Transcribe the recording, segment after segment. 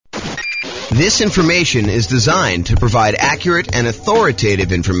This information is designed to provide accurate and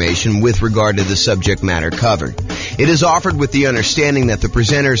authoritative information with regard to the subject matter covered. It is offered with the understanding that the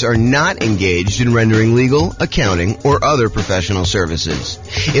presenters are not engaged in rendering legal, accounting, or other professional services.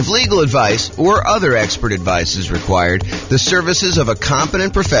 If legal advice or other expert advice is required, the services of a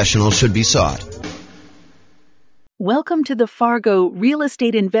competent professional should be sought. Welcome to the Fargo Real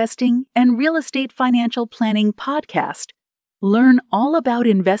Estate Investing and Real Estate Financial Planning podcast. Learn all about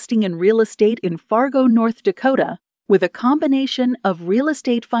investing in real estate in Fargo, North Dakota, with a combination of real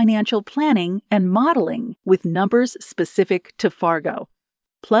estate financial planning and modeling with numbers specific to Fargo,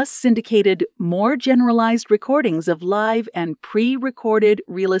 plus syndicated, more generalized recordings of live and pre-recorded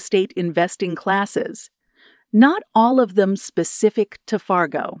real estate investing classes. Not all of them specific to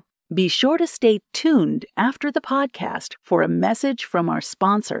Fargo. Be sure to stay tuned after the podcast for a message from our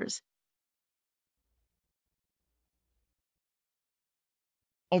sponsors.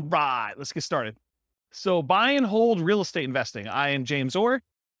 All right, let's get started. So buy and hold real estate investing. I am James Orr.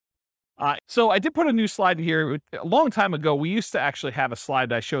 So I did put a new slide in here. A long time ago, we used to actually have a slide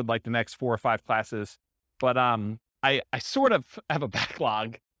that I showed like the next 4 or 5 classes. But I sort of have a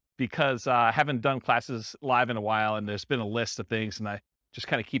backlog because I haven't done classes live in a while, and there's been a list of things, and I just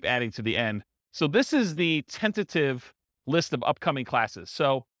kind of keep adding to the end. So this is the tentative list of upcoming classes.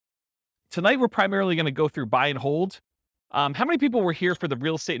 So tonight, we're primarily going to go through buy and hold. How many people were here for the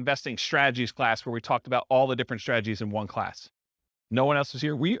real estate investing strategies class where we talked about all the different strategies in one class? No one else was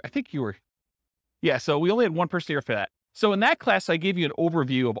here? I think you were. Yeah, so we only had one person here for that. So in that class, I gave you an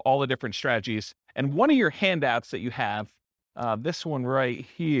overview of all the different strategies. And one of your handouts that you have, this one right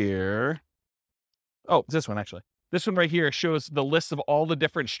here. Oh, this one actually. This one right here shows the list of all the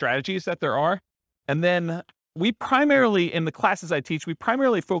different strategies that there are. And then we primarily, in the classes I teach, we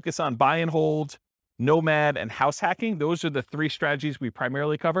primarily focus on buy and hold, nomad, and house hacking. Those are the 3 strategies we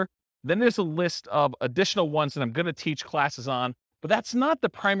primarily cover. Then there's a list of additional ones that I'm going to teach classes on, but that's not the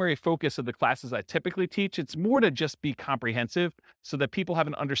primary focus of the classes I typically teach. It's more to just be comprehensive so that people have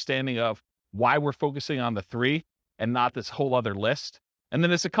an understanding of why we're focusing on the 3 and not this whole other list. And then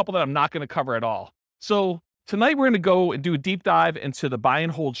there's a couple that I'm not going to cover at all. So tonight we're going to go and do a deep dive into the buy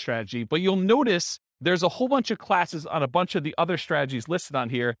and hold strategy, but you'll notice there's a whole bunch of classes on a bunch of the other strategies listed on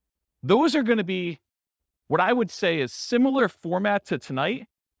here. Those are going to be what I would say is similar format to tonight,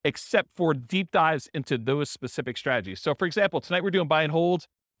 except for deep dives into those specific strategies. So for example, tonight we're doing buy and hold.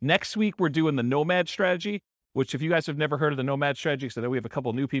 Next week, we're doing the nomad strategy, which if you guys have never heard of the nomad strategy, because I know we have a couple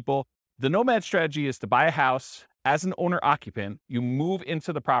of new people, the nomad strategy is to buy a house as an owner occupant. You move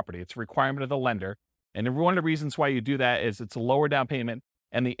into the property. It's a requirement of the lender. And one of the reasons why you do that is it's a lower down payment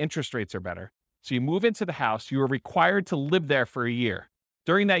and the interest rates are better. So you move into the house, you are required to live there for a year.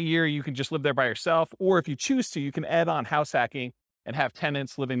 During that year, you can just live there by yourself, or if you choose to, you can add on house hacking and have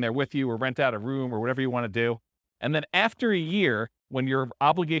tenants living there with you or rent out a room or whatever you want to do. And then after a year, when your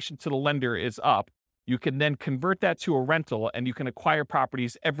obligation to the lender is up, you can then convert that to a rental and you can acquire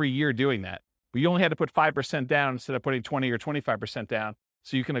properties every year doing that. But you only had to put 5% down instead of putting 20 or 25% down.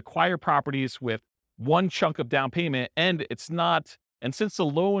 So you can acquire properties with one chunk of down payment, and since the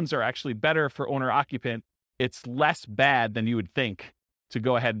loans are actually better for owner occupant, it's less bad than you would think to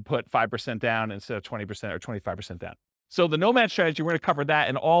go ahead and put 5% down instead of 20% or 25% down. So the nomad strategy, we're going to cover that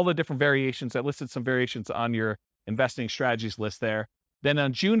and all the different variations. I listed some variations on your investing strategies list there. Then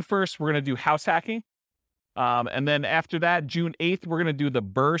on June 1st, we're going to do house hacking. And then after that, June 8th, we're going to do the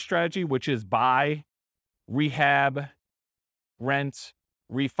BRRRR strategy, which is buy, rehab, rent,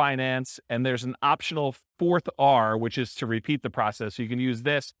 refinance. And there's an optional 4th R, which is to repeat the process. So you can use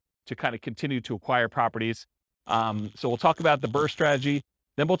this to kind of continue to acquire properties. So we'll talk about the BRRRR strategy.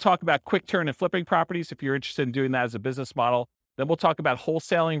 Then we'll talk about quick turn and flipping properties if you're interested in doing that as a business model. Then we'll talk about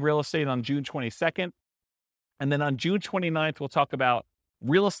wholesaling real estate on June 22nd. And then on June 29th, we'll talk about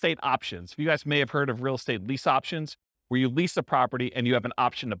real estate options. You guys may have heard of real estate lease options, where you lease a property and you have an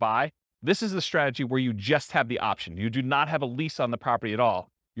option to buy. This is the strategy where you just have the option. You do not have a lease on the property at all.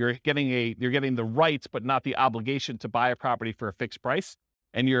 You're getting the rights, but not the obligation to buy a property for a fixed price.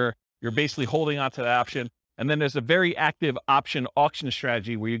 And you're basically holding on to that option. And then there's a very active option auction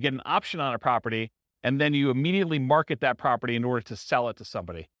strategy where you get an option on a property and then you immediately market that property in order to sell it to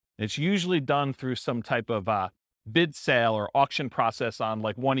somebody. And it's usually done through some type of bid sale or auction process on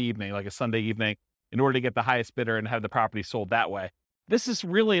like one evening, like a Sunday evening, in order to get the highest bidder and have the property sold that way. This is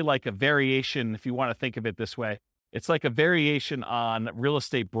really like a variation, if you want to think of it this way. It's like a variation on real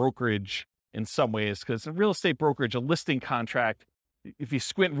estate brokerage in some ways, because in real estate brokerage, a listing contract, if you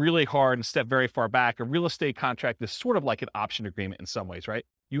squint really hard and step very far back, a real estate contract is sort of like an option agreement in some ways, right?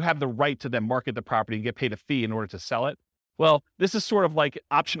 You have the right to then market the property and get paid a fee in order to sell it. Well, this is sort of like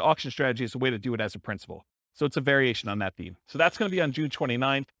option auction strategy is a way to do it as a principal. So it's a variation on that theme. So that's going to be on June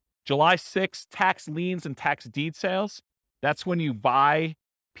 29th. July 6th, tax liens and tax deed sales. That's when you buy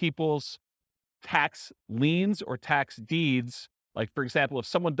people's tax liens or tax deeds. Like, for example, if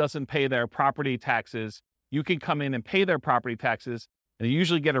someone doesn't pay their property taxes, you can come in and pay their property taxes, and you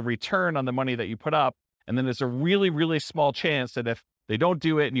usually get a return on the money that you put up. And then there's a really, really small chance that if they don't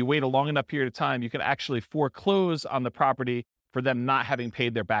do it and you wait a long enough period of time, you can actually foreclose on the property for them not having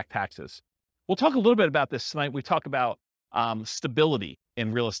paid their back taxes. We'll talk a little bit about this tonight. We talk about stability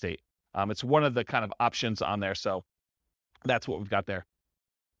in real estate. It's one of the kind of options on there. So that's what we've got there.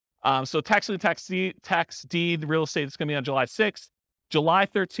 So tax lien, tax deed, real estate is going to be on July 6th. July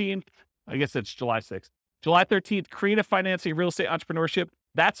 13th, I guess it's July 6th. July 13th, creative financing, real estate entrepreneurship.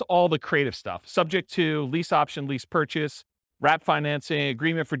 That's all the creative stuff. Subject to lease option, lease purchase, wrap financing,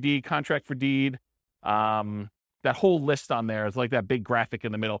 agreement for deed, contract for deed. That whole list on there is like that big graphic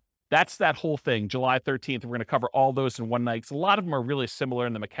in the middle. That's that whole thing. July 13th, we're going to cover all those in one night. A lot of them are really similar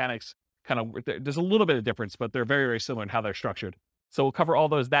in the mechanics. There's a little bit of difference, but they're very, very similar in how they're structured. So we'll cover all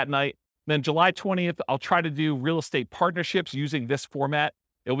those that night. Then July 20th, I'll try to do real estate partnerships using this format.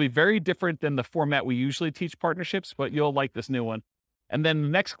 It'll be very different than the format we usually teach partnerships, but you'll like this new one. And then the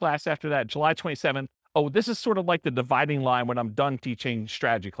next class after that, July 27th. Oh, this is sort of like the dividing line when I'm done teaching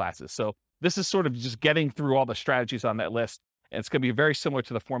strategy classes. So this is sort of just getting through all the strategies on that list. And it's going to be very similar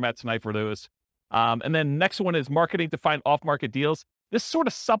to the format tonight for those. And then next one is marketing to find off-market deals. This sort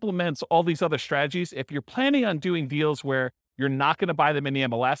of supplements all these other strategies. If you're planning on doing deals where you're not going to buy them in the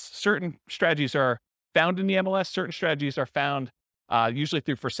MLS, certain strategies are found in the MLS. Certain strategies are found usually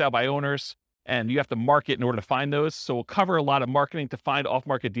through for sale by owners, and you have to market in order to find those. So we'll cover a lot of marketing to find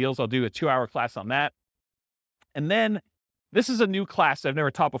off-market deals. I'll do a 2-hour class on that. And then this is a new class I've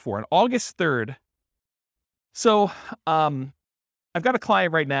never taught before on August 3rd. So I've got a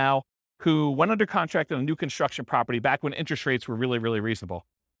client right now who went under contract on a new construction property back when interest rates were really, really reasonable.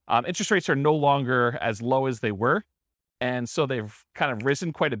 Interest rates are no longer as low as they were. And so they've kind of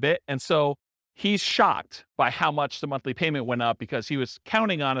risen quite a bit. And so he's shocked by how much the monthly payment went up because he was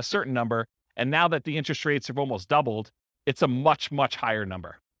counting on a certain number. And now that the interest rates have almost doubled, it's a much, much higher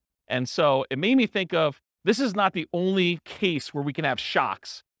number. And so it made me think of, this is not the only case where we can have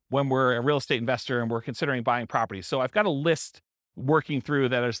shocks when we're a real estate investor and we're considering buying properties. So I've got a list working through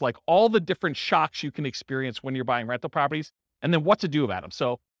that is like all the different shocks you can experience when you're buying rental properties and then what to do about them.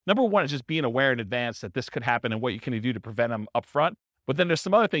 So number one is just being aware in advance that this could happen and what you can do to prevent them up front. But then there's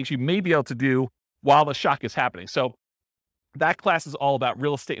some other things you may be able to do while the shock is happening. So that class is all about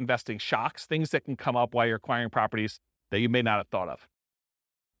real estate investing shocks, things that can come up while you're acquiring properties that you may not have thought of.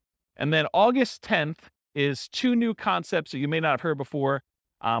 And then August 10th is 2 new concepts that you may not have heard before,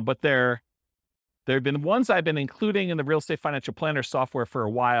 but there have been ones I've been including in the Real Estate Financial Planner software for a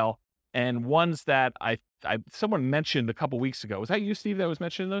while, and ones that someone mentioned a couple weeks ago. Was that you, Steve, that was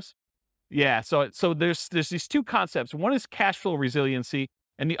mentioning those? Yeah. So there's these 2 concepts. One is cash flow resiliency,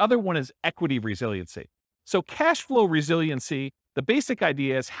 and the other one is equity resiliency. So cash flow resiliency, the basic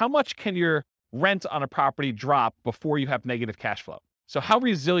idea is how much can your rent on a property drop before you have negative cash flow? So how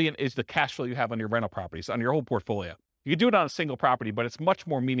resilient is the cash flow you have on your rental properties, on your whole portfolio? You can do it on a single property, but it's much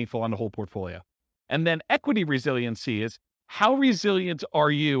more meaningful on the whole portfolio. And then equity resiliency is how resilient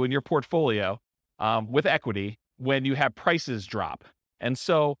are you in your portfolio with equity when you have prices drop? And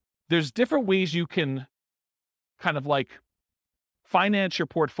so there's different ways you can kind of like finance your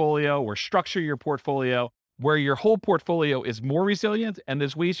portfolio or structure your portfolio where your whole portfolio is more resilient, and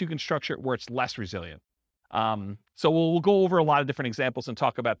there's ways you can structure it where it's less resilient. So we'll go over a lot of different examples and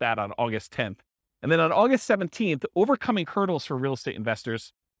talk about that on August 10th. And then on August 17th, overcoming hurdles for real estate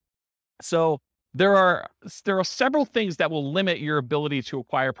investors. So there are several things that will limit your ability to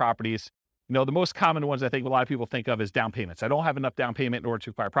acquire properties. You know, the most common ones I think a lot of people think of is down payments. I don't have enough down payment in order to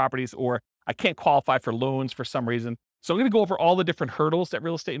acquire properties, or I can't qualify for loans for some reason. So I'm going to go over all the different hurdles that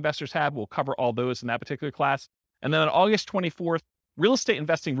real estate investors have. We'll cover all those in that particular class. And then on August 24th, real estate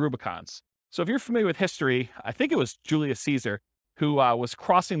investing Rubicons. So if you're familiar with history, I think it was Julius Caesar who was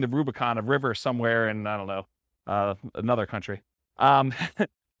crossing the Rubicon, a river somewhere in, I don't know, another country.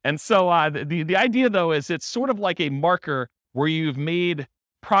 And so the idea, though, is it's sort of like a marker where you've made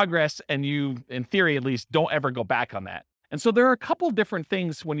progress and you, in theory at least, don't ever go back on that. And so there are a couple different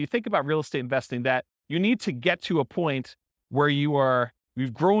things when you think about real estate investing that you need to get to a point where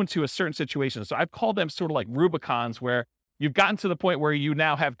you've grown to a certain situation. So I've called them sort of like Rubicons, where you've gotten to the point where you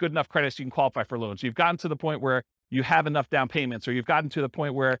now have good enough credit so you can qualify for loans. You've gotten to the point where you have enough down payments, or you've gotten to the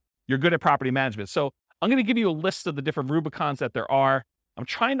point where you're good at property management. So I'm going to give you a list of the different Rubicons that there are. I'm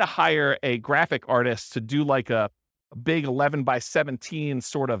trying to hire a graphic artist to do like a a big 11 by 17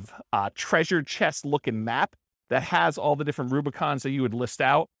 sort of treasure chest looking map that has all the different Rubicons that you would list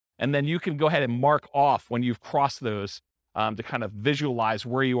out. And then you can go ahead and mark off when you've crossed those to kind of visualize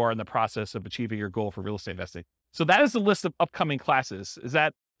where you are in the process of achieving your goal for real estate investing. So that is the list of upcoming classes. Is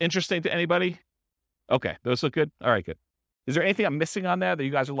that interesting to anybody? Okay, those look good. All right, good. Is there anything I'm missing on there that you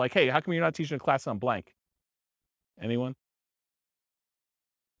guys are like, hey, how come you're not teaching a class on blank? Anyone?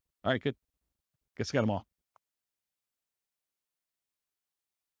 All right, good. Guess I got them all.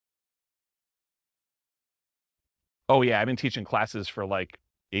 Oh, yeah, I've been teaching classes for like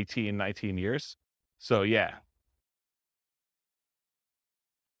 18, 19 years. So, yeah.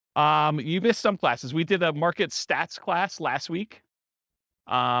 You missed some classes. We did a market stats class last week.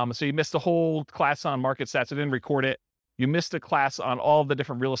 So you missed the whole class on market stats. I didn't record it. You missed a class on all the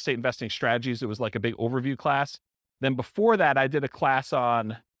different real estate investing strategies. It was like a big overview class. Then before that, I did a class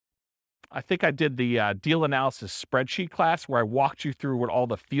on, I think I did the deal analysis spreadsheet class where I walked you through what all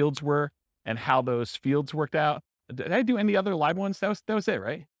the fields were and how those fields worked out. Did I do any other live ones? That was it,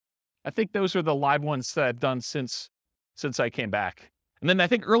 right? I think those are the live ones that I've done since I came back. And then I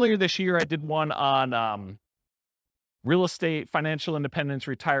think earlier this year, I did one on real estate, financial independence,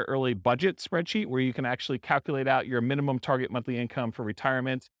 retire early budget spreadsheet, where you can actually calculate out your minimum target monthly income for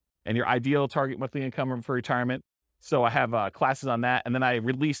retirement and your ideal target monthly income for retirement. So I have classes on that. And then I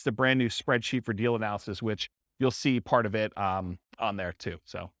released a brand new spreadsheet for deal analysis, which you'll see part of it on there too.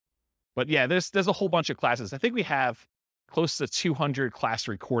 So, but yeah, there's a whole bunch of classes. I think we have close to 200 class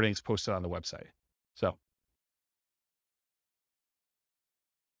recordings posted on the website. So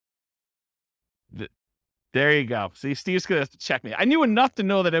there you go. See, Steve's going to check me. I knew enough to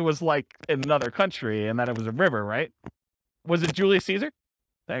know that it was like in another country and that it was a river, right? Was it Julius Caesar?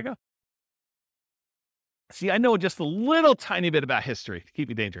 There you go. See, I know just a little tiny bit about history to keep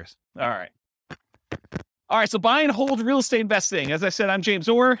me dangerous. All right. All right, so buy and hold real estate investing. As I said, I'm James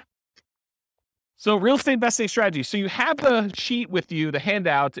Orr. So real estate investing strategies. So you have the sheet with you, the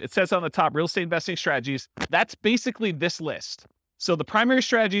handout. It says on the top, real estate investing strategies. That's basically this list. So the primary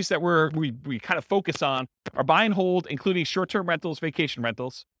strategies that we kind of focus on are buy and hold, including short-term rentals, vacation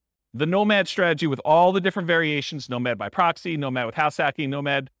rentals, the nomad strategy with all the different variations, nomad by proxy, nomad with house hacking,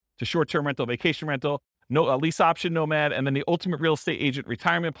 nomad to short-term rental, vacation rental, lease option nomad, and then the ultimate real estate agent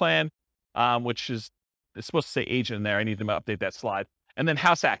retirement plan, which is, it's supposed to say agent in there. I need to update that slide. And then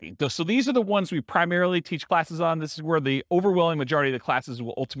house hacking. So these are the ones we primarily teach classes on. This is where the overwhelming majority of the classes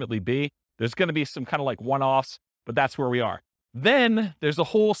will ultimately be. There's going to be some kind of like one-offs, but that's where we are. Then there's a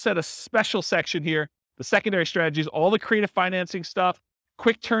whole set of special section here, the secondary strategies, all the creative financing stuff,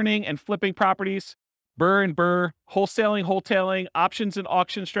 quick turning and flipping properties, BRRRR and BRRRR, wholetailing, options and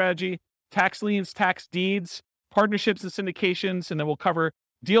auction strategy, tax liens, tax deeds, partnerships and syndications, and then we'll cover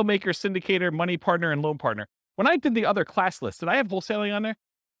deal maker, syndicator, money partner, and loan partner. When I did the other class list, did I have wholesaling on there?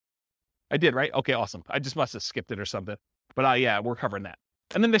 I did, right? Okay, awesome. I just must have skipped it or something. But yeah, we're covering that.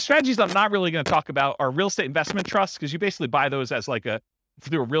 And then the strategies I'm not really going to talk about are real estate investment trusts, because you basically buy those as like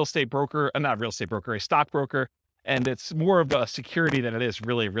through a real estate broker, not a real estate broker, a stockbroker. And it's more of a security than it is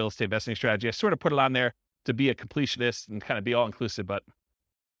really a real estate investing strategy. I sort of put it on there to be a completionist and kind of be all inclusive, but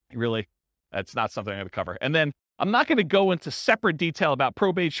really that's not something I'm going to cover. And then I'm not going to go into separate detail about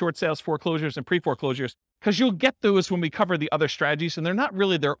probate, short sales, foreclosures, and pre-foreclosures, because you'll get those when we cover the other strategies, and they're not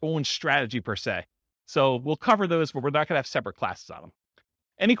really their own strategy per se. So we'll cover those, but we're not going to have separate classes on them.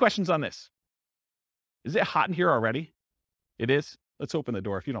 Any questions on this? Is it hot in here already? It is? Let's open the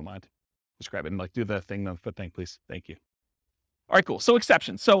door if you don't mind. Just grab it and like do the thing, the foot thing, please. Thank you. All right, cool. So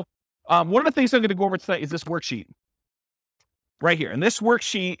exceptions. So one of the things I'm going to go over tonight is this worksheet right here. And this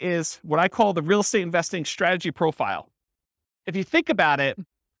worksheet is what I call the real estate investing strategy profile. If you think about it,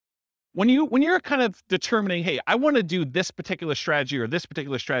 when you're kind of determining, hey, I want to do this particular strategy or this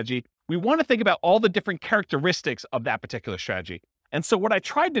particular strategy, we want to think about all the different characteristics of that particular strategy. And so what I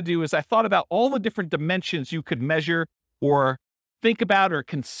tried to do is I thought about all the different dimensions you could measure or think about or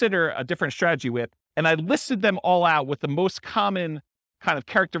consider a different strategy with. And I listed them all out with the most common kind of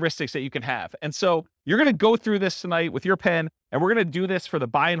characteristics that you can have. And so you're going to go through this tonight with your pen, and we're going to do this for the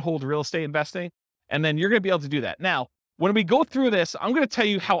buy and hold real estate investing. And then you're going to be able to do that. Now, when we go through this, I'm going to tell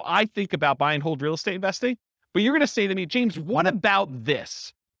you how I think about buy and hold real estate investing, but you're going to say to me, James, what about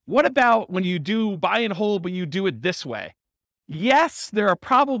this? What about when you do buy and hold, but you do it this way? Yes, there are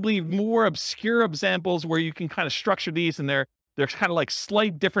probably more obscure examples where you can kind of structure these and there's kind of like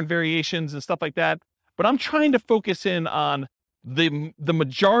slight different variations and stuff like that. But I'm trying to focus in on the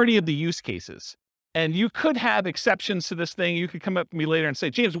majority of the use cases. And you could have exceptions to this thing. You could come up to me later and say,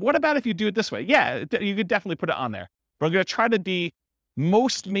 James, what about if you do it this way? Yeah, you could definitely put it on there. But I'm going to try to be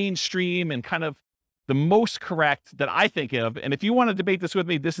most mainstream and kind of the most correct that I think of. And if you want to debate this with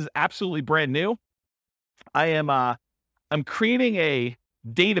me, this is absolutely brand new. I'm creating a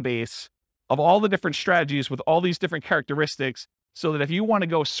database of all the different strategies with all these different characteristics, so that if you want to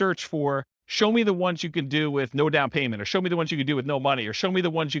go search for, show me the ones you can do with no down payment, or show me the ones you could do with no money, or show me the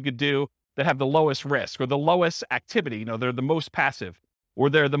ones you could do that have the lowest risk or the lowest activity, they're the most passive or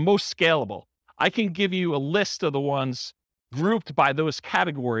they're the most scalable. I can give you a list of the ones grouped by those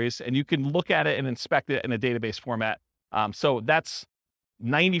categories, and you can look at it and inspect it in a database format. So that's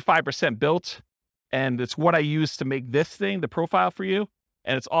 95% built, and it's what I use to make this thing, the profile for you.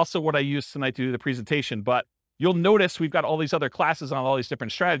 And it's also what I use tonight to do the presentation. But you'll notice we've got all these other classes on all these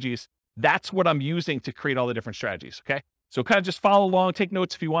different strategies. That's what I'm using to create all the different strategies, okay? So kind of just follow along, take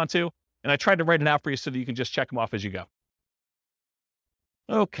notes if you want to. And I tried to write it out for you so that you can just check them off as you go.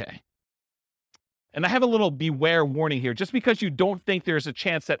 Okay. And I have a little beware warning here. Just because you don't think there's a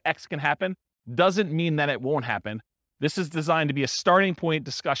chance that X can happen doesn't mean that it won't happen. This is designed to be a starting point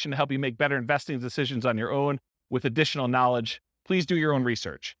discussion to help you make better investing decisions on your own with additional knowledge. Please do your own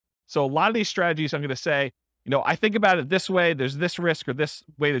research. So a lot of these strategies, I'm going to say, I think about it this way. There's this risk or this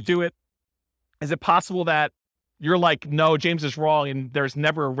way to do it. Is it possible that you're like, no, James is wrong, and there's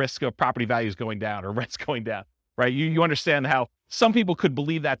never a risk of property values going down or rents going down, right? You understand how some people could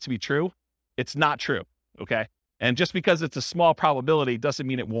believe that to be true. It's not true, okay? And just because it's a small probability doesn't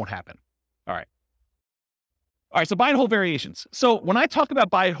mean it won't happen. All right, so buy and hold variations. So when I talk about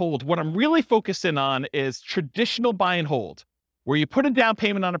buy and hold, what I'm really focusing on is traditional buy and hold, where you put a down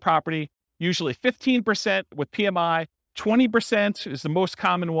payment on a property, usually 15% with PMI, 20% is the most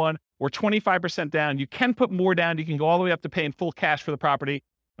common one, or 25% down. You can put more down. You can go all the way up to paying full cash for the property.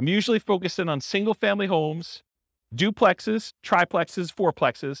 I'm usually focusing on single family homes, duplexes, triplexes,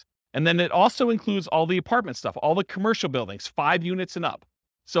 fourplexes, and then it also includes all the apartment stuff, all the commercial buildings, 5 units and up.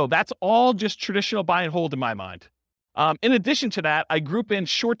 So that's all just traditional buy and hold in my mind. In addition to that, I group in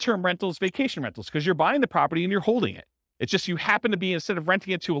short-term rentals, vacation rentals, because you're buying the property and you're holding it. It's just you happen to be, instead of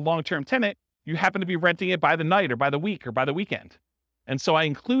renting it to a long-term tenant, you happen to be renting it by the night or by the week or by the weekend. And so I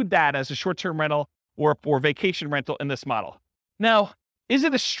include that as a short-term rental or vacation rental in this model. Now, is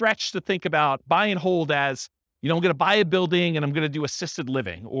it a stretch to think about buy and hold as, I'm going to buy a building and I'm going to do assisted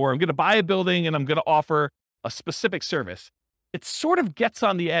living, or I'm going to buy a building and I'm going to offer a specific service? It sort of gets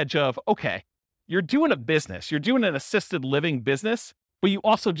on the edge of, okay, you're doing a business, you're doing an assisted living business, but you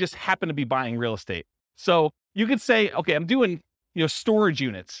also just happen to be buying real estate. So you could say, okay, I'm doing, storage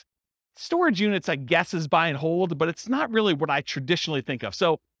units. Storage units, I guess, is buy and hold, but it's not really what I traditionally think of.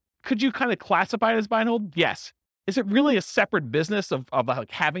 So could you kind of classify it as buy and hold? Yes. Is it really a separate business of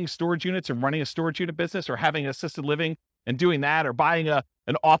like having storage units and running a storage unit business, or having assisted living and doing that, or buying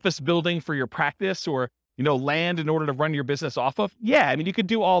an office building for your practice, or, land in order to run your business off of? Yeah, I mean, you could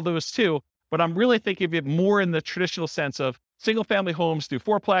do all those too, but I'm really thinking of it more in the traditional sense of single family homes through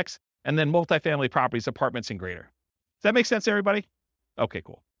fourplex, and then multifamily properties, apartments, and greater. Does that make sense, everybody? Okay,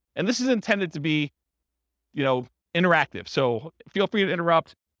 cool. And this is intended to be, interactive. So feel free to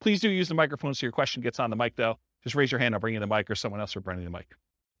interrupt. Please do use the microphone so your question gets on the mic, though. Just raise your hand. I'll bring you the mic, or someone else will bring you the mic.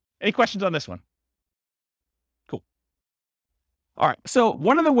 Any questions on this one? Cool. All right. So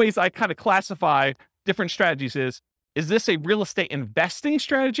one of the ways I kind of classify different strategies is this a real estate investing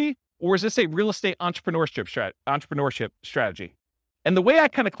strategy, or is this a real estate entrepreneurship strategy? And the way I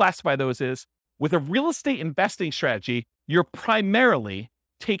kind of classify those is, with a real estate investing strategy, you're primarily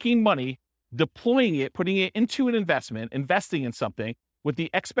taking money, deploying it, putting it into an investment, investing in something with the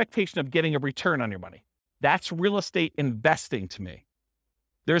expectation of getting a return on your money. That's real estate investing to me.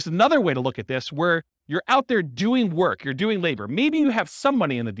 There's another way to look at this where you're out there doing work, you're doing labor. Maybe you have some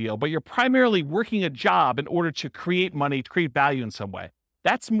money in the deal, but you're primarily working a job in order to create money, to create value in some way.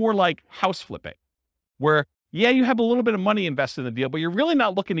 That's more like house flipping, where, yeah, you have a little bit of money invested in the deal, but you're really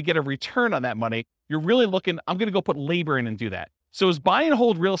not looking to get a return on that money. You're really looking, I'm going to go put labor in and do that. So is buy and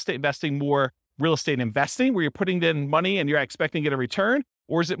hold real estate investing more real estate investing, where you're putting in money and you're expecting to get a return?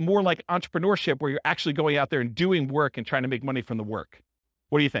 Or is it more like entrepreneurship, where you're actually going out there and doing work and trying to make money from the work?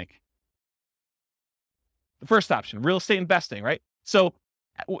 What do you think? The first option, real estate investing, right? So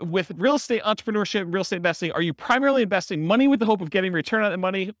with real estate entrepreneurship, real estate investing, are you primarily investing money with the hope of getting a return on that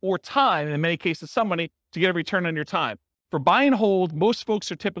money, or time, and in many cases, some money, to get a return on your time? For buy and hold, most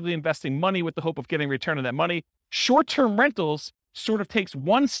folks are typically investing money with the hope of getting a return on that money. Short-term rentals sort of takes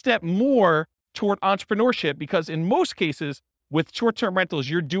one step more toward entrepreneurship, because in most cases, with short-term rentals,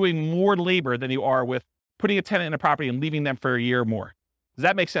 you're doing more labor than you are with putting a tenant in a property and leaving them for a year or more. Does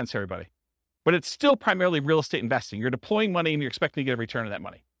that make sense, everybody? But it's still primarily real estate investing. You're deploying money and you're expecting to get a return on that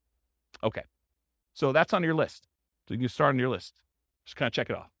money. Okay. So that's on your list. So you can start on your list. Just kind of check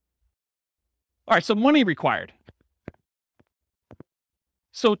it off. All right, so money required.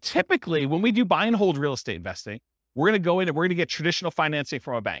 So typically when we do buy and hold real estate investing, we're going to go in and we're going to get traditional financing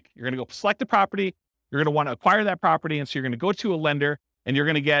from a bank. You're going to go select a property. You're going to want to acquire that property. And so you're going to go to a lender and you're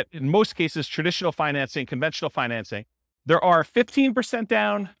going to get, in most cases, traditional financing, conventional financing. There are 15%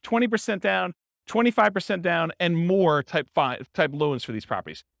 down, 20% down, 25% down, and more type loans for these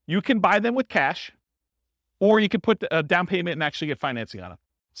properties. You can buy them with cash, or you can put a down payment and actually get financing on them.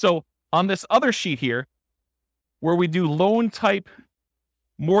 So on this other sheet here, where we do loan type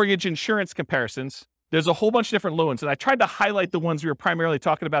mortgage insurance comparisons, there's a whole bunch of different loans. And I tried to highlight the ones we were primarily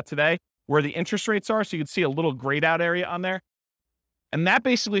talking about today, where the interest rates are. So you can see a little grayed out area on there. And that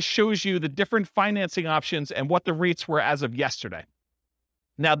basically shows you the different financing options and what the rates were as of yesterday.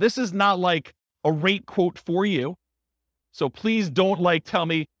 Now, this is not like a rate quote for you. So please don't tell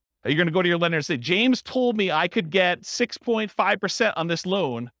me you're going to go to your lender and say, James told me I could get 6.5% on this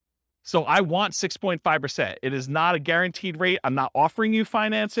loan, so I want 6.5%. It is not a guaranteed rate. I'm not offering you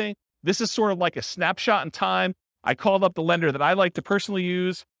financing. This is sort of like a snapshot in time. I called up the lender that I like to personally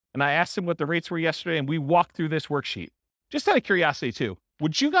use, and I asked him what the rates were yesterday, and we walked through this worksheet. Just out of curiosity too,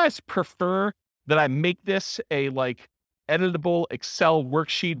 would you guys prefer that I make this a editable Excel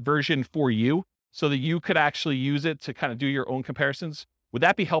worksheet version for you so that you could actually use it to kind of do your own comparisons? Would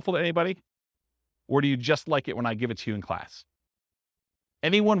that be helpful to anybody? Or do you just like it when I give it to you in class?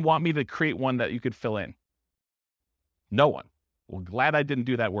 Anyone want me to create one that you could fill in? No one. Well, glad I didn't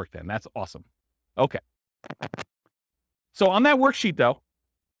do that work then. That's awesome. Okay. So on that worksheet though,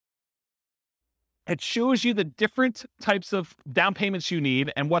 it shows you the different types of down payments you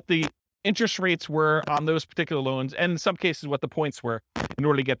need and what the interest rates were on those particular loans, and in some cases what the points were in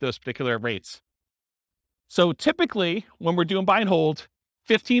order to get those particular rates. So typically when we're doing buy and hold,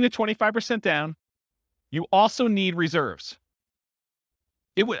 15 to 25% down, you also need reserves.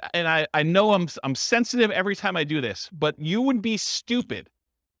 It would, and I know I'm sensitive every time I do this, but you would be stupid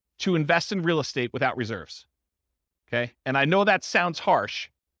to invest in real estate without reserves. Okay. And I know that sounds harsh,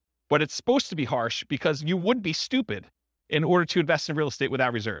 but it's supposed to be harsh because you would be stupid in order to invest in real estate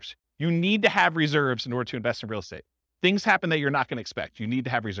without reserves. You need to have reserves in order to invest in real estate. Things happen that you're not going to expect. You need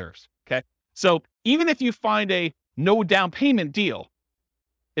to have reserves. Okay. So even if you find a no down payment deal,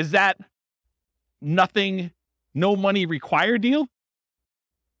 is that nothing, no money required deal?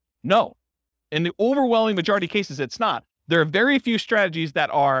 No. In the overwhelming majority of cases, it's not. There are very few strategies that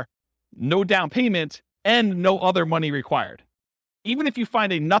are no down payment and no other money required. Even if you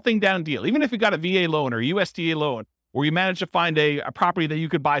find a nothing down deal, even if you got a VA loan or USDA loan, or you manage to find a property that you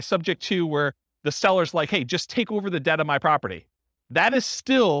could buy subject to where the seller's like, hey, just take over the debt of my property. That is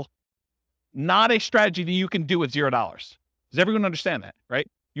still not a strategy that you can do with $0. Does everyone understand that, right?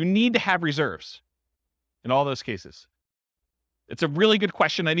 You need to have reserves in all those cases. It's a really good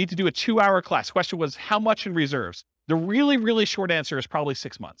question. I need to do a 2-hour class. Question was, how much in reserves? The really, really short answer is probably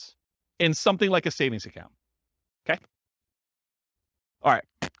 6 months in something like a savings account. Okay. All right.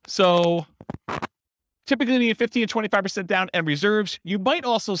 So typically you need 15 to 25% down and reserves. You might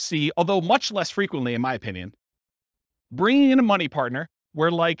also see, although much less frequently, in my opinion, bringing in a money partner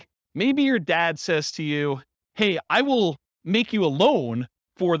where maybe your dad says to you, hey, I will make you a loan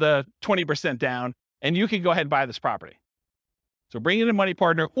for the 20% down and you can go ahead and buy this property. So bring in a money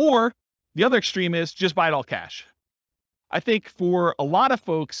partner, or the other extreme is just buy it all cash. I think for a lot of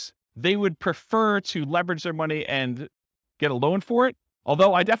folks, they would prefer to leverage their money and get a loan for it.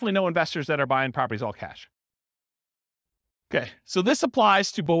 Although I definitely know investors that are buying properties all cash. Okay, so this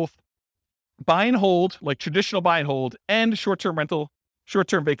applies to both buy and hold, like traditional buy and hold, and short-term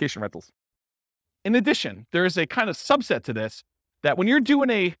vacation rentals. In addition, there is a kind of subset to this that when you're doing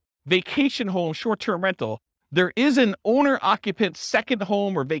a vacation home short-term rental, there is an owner-occupant second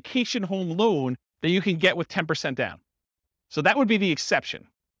home or vacation home loan that you can get with 10% down. So that would be the exception.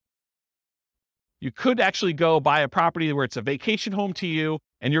 You could actually go buy a property where it's a vacation home to you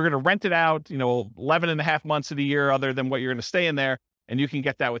and you're going to rent it out, 11 and a half months of the year other than what you're going to stay in there, and you can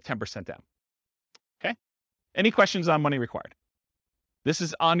get that with 10% down. Okay? Any questions on money required? This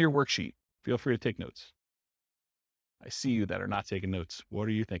is on your worksheet. Feel free to take notes. I see you that are not taking notes. What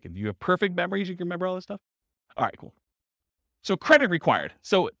are you thinking? Do you have perfect memories? You can remember all this stuff? All right, cool. So credit required.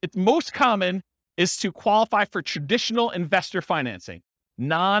 So it's most common is to qualify for traditional investor financing,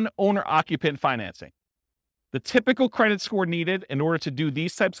 non-owner occupant financing. The typical credit score needed in order to do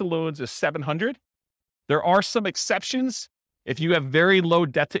these types of loans is 700. There are some exceptions if you have very low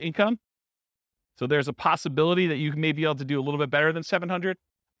debt to income. So there's a possibility that you may be able to do a little bit better than 700,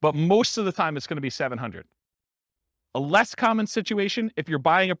 but most of the time it's going to be 700. A less common situation, if you're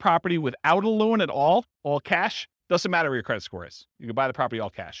buying a property without a loan at all cash, doesn't matter what your credit score is. You can buy the property all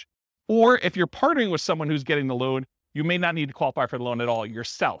cash. Or if you're partnering with someone who's getting the loan, you may not need to qualify for the loan at all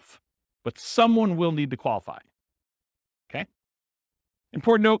yourself, but someone will need to qualify. Okay.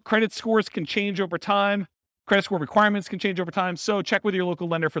 Important note, credit scores can change over time. Credit score requirements can change over time. So check with your local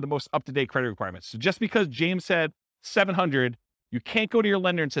lender for the most up-to-date credit requirements. So just because James said 700, you can't go to your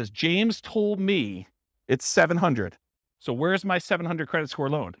lender and says, James told me it's 700. So where's my 700 credit score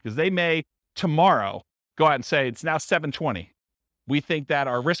loan? Because they may tomorrow go out and say it's now 720. We think that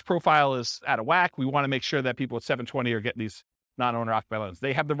our risk profile is out of whack. We want to make sure that people at 720 are getting these non-owner occupied loans.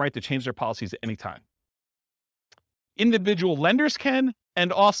 They have the right to change their policies at any time. Individual lenders can,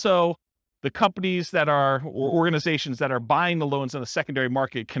 and also the companies that are, or organizations that are buying the loans on the secondary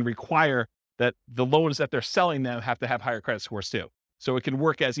market can require that the loans that they're selling them have to have higher credit scores too. So it can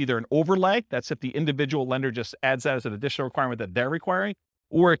work as either an overlay, that's if the individual lender just adds that as an additional requirement that they're requiring,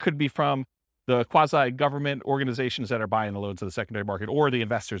 or it could be from the quasi-government organizations that are buying the loans in the secondary market or the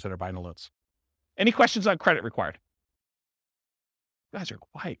investors that are buying the loans. Any questions on credit required? You guys are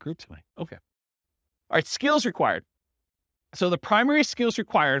a quiet group tonight. Okay. All right, skills required. So the primary skills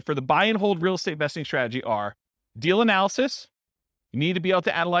required for the buy and hold real estate investing strategy are deal analysis. You need to be able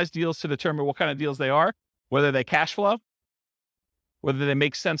to analyze deals to determine what kind of deals they are, whether they cash flow, whether they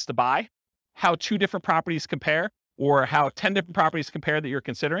make sense to buy, how 2 different properties compare, or how 10 different properties compare that you're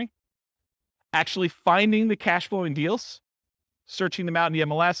considering. Actually finding the cash flowing deals, searching them out in the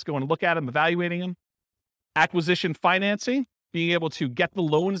MLS, going to look at them, evaluating them. Acquisition financing, being able to get the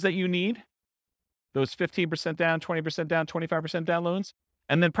loans that you need, those 15% down, 20% down, 25% down loans,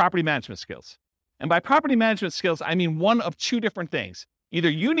 and then property management skills. And by property management skills, I mean one of 2 different things. Either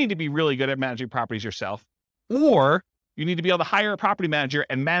you need to be really good at managing properties yourself, or you need to be able to hire a property manager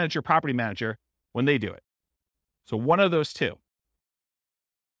and manage your property manager when they do it. So one of those 2.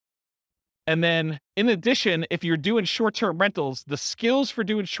 And then in addition, if you're doing short-term rentals, the skills for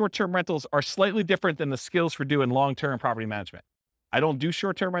doing short-term rentals are slightly different than the skills for doing long-term property management. I don't do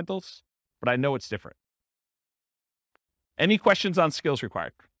short-term rentals, but I know it's different. Any questions on skills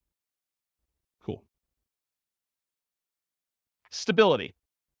required? Cool. Stability.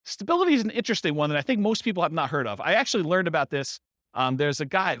 Stability is an interesting one that I think most people have not heard of. I actually learned about this. There's a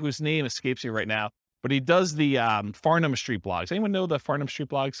guy whose name escapes me right now, but he does the Farnham Street blogs. Anyone know the Farnham Street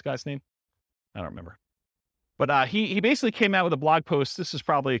blogs guy's name? I don't remember. But he basically came out with a blog post. This is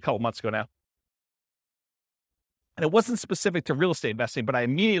probably a couple months ago now. And it wasn't specific to real estate investing, but I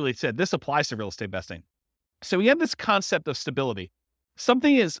immediately said, this applies to real estate investing. So we have this concept of stability.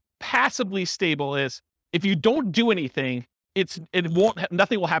 Something is passively stable is if you don't do anything,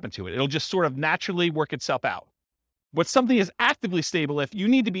 nothing will happen to it. It'll just sort of naturally work itself out. But something is actively stable if you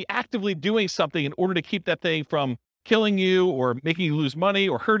need to be actively doing something in order to keep that thing from killing you or making you lose money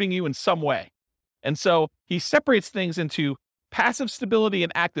or hurting you in some way. And so he separates things into passive stability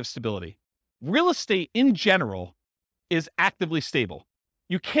and active stability. Real estate in general is actively stable.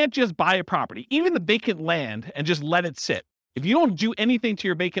 You can't just buy a property, even the vacant land, and just let it sit. If you don't do anything to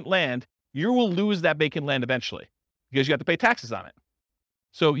your vacant land, you will lose that vacant land eventually because you have to pay taxes on it.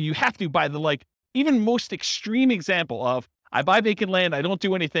 So you have to, by the even most extreme example of, I buy vacant land, I don't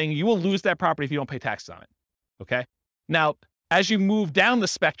do anything, you will lose that property if you don't pay taxes on it. Okay. Now, as you move down the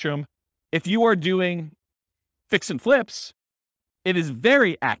spectrum, if you are doing fix and flips, it is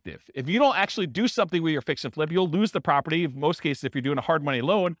very active. If you don't actually do something with your fix and flip, you'll lose the property. In most cases, if you're doing a hard money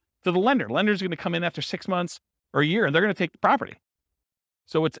loan, to the lender. Lender's going to come in after 6 months or a year, and they're going to take the property.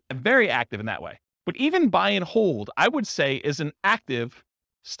 So it's very active in that way. But even buy and hold, I would say, is an active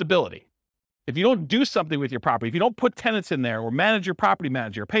stability. If you don't do something with your property, if you don't put tenants in there or manage your property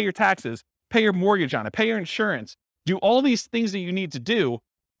manager, pay your taxes, pay your mortgage on it, pay your insurance, do all these things that you need to do,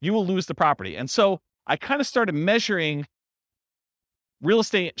 you will lose the property. And so I kind of started measuring real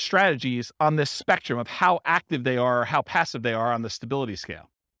estate strategies on this spectrum of how active they are or how passive they are on the stability scale.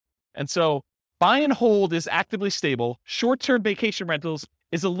 And so buy and hold is actively stable. Short-term vacation rentals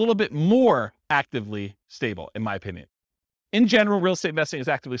is a little bit more actively stable, in my opinion. In general, real estate investing is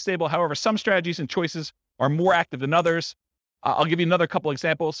actively stable. However, some strategies and choices are more active than others. I'll give you another couple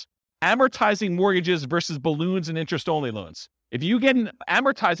examples. Amortizing mortgages versus balloons and interest-only loans. If you get an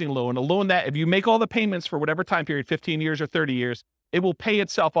amortizing loan, a loan that if you make all the payments for whatever time period, 15 years or 30 years, it will pay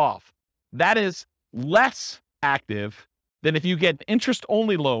itself off. That is less active than if you get an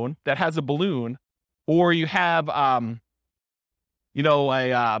interest-only loan that has a balloon, or you have, well,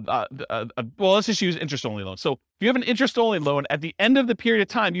 let's just use interest-only loan. So if you have an interest-only loan, at the end of the period of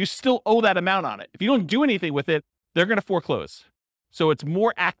time, you still owe that amount on it. If you don't do anything with it, they're going to foreclose. So it's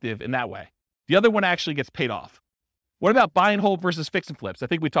more active in that way. The other one actually gets paid off. What about buy and hold versus fix and flips? I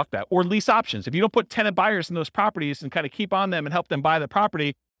think we talked about, or lease options. If you don't put tenant buyers in those properties and kind of keep on them and help them buy the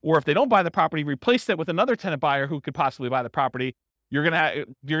property, Or if they don't buy the property, replace it with another tenant buyer who could possibly buy the property. You're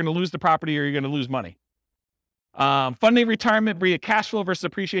gonna lose the property, or you're gonna lose money. Funding retirement via cash flow versus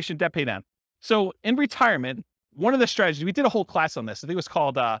appreciation, debt pay down. So in retirement, one of the strategies, we did a whole class on this. I think it was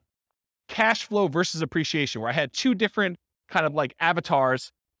called cash flow versus appreciation, where I had two different kind of like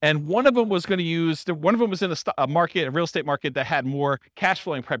avatars, and one of them was going to use one of them was in a real estate market that had more cash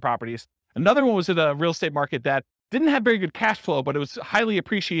flowing properties. Another one was in a real estate market that didn't have very good cash flow, but it was highly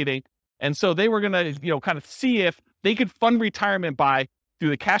appreciating. And so they were going to, kind of see if they could fund retirement by through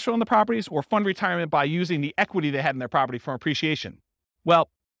the cash flow on the properties, or fund retirement by using the equity they had in their property from appreciation. Well,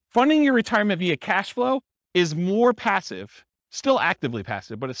 funding your retirement via cash flow is more passive, still actively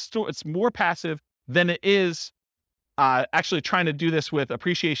passive, but it's more passive than it is actually trying to do this with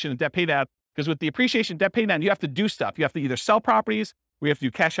appreciation and debt pay down. Because with the appreciation debt pay down, you have to do stuff. You have to either sell properties, we have to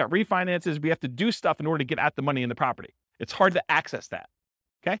do cash out refinances, we have to do stuff in order to get at the money in the property. It's hard to access that.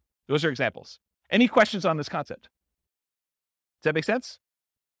 Okay, those are examples. Any questions on this concept? Does that make sense?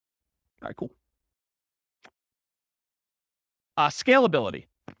 All right, cool. Scalability.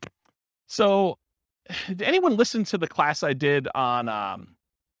 So did anyone listen to the class I did on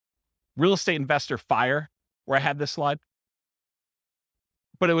Real Estate Investor FIRE, where I had this slide?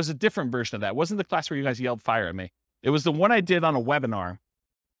 But it was a different version of that. It wasn't the class where you guys yelled fire at me. It was the one I did on a webinar.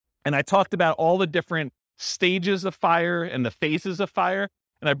 And I talked about all the different stages of FIRE and the phases of FIRE,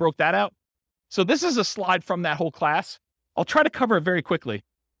 and I broke that out. So this is a slide from that whole class. I'll try to cover it very quickly.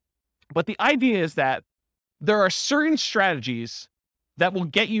 But the idea is that there are certain strategies that will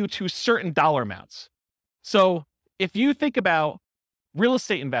get you to certain dollar amounts. So if you think about real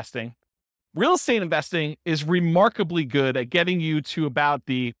estate investing is remarkably good at getting you to about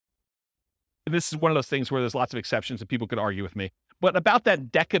this is one of those things where there's lots of exceptions and people could argue with me, but about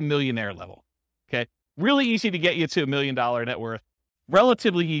that decamillionaire level. Okay. Really easy to get you to $1 million net worth,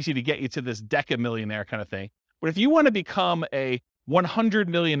 relatively easy to get you to this decamillionaire kind of thing. But if you want to become a 100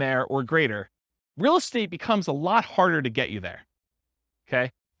 millionaire or greater, real estate becomes a lot harder to get you there.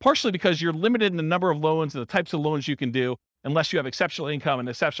 Okay. Partially because you're limited in the number of loans and the types of loans you can do unless you have exceptional income and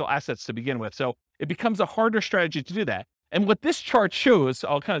exceptional assets to begin with. So it becomes a harder strategy to do that. And what this chart shows,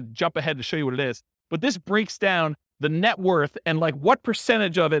 I'll kind of jump ahead to show you what it is, but this breaks down the net worth and like what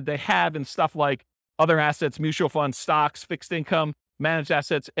percentage of it they have in stuff like other assets, mutual funds, stocks, fixed income, managed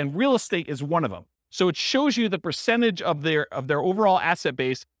assets, and real estate is one of them. So it shows you the percentage of their overall asset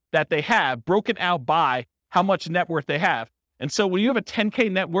base that they have broken out by how much net worth they have. And so when you have a 10K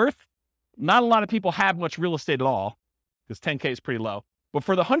net worth, not a lot of people have much real estate at all, because 10K is pretty low. But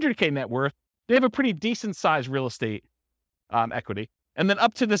for the 100K net worth, they have a pretty decent sized real estate equity. And then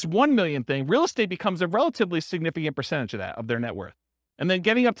up to this 1 million thing, real estate becomes a relatively significant percentage of that, of their net worth. And then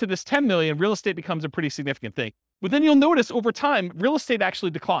getting up to this 10 million, real estate becomes a pretty significant thing. But then you'll notice over time, real estate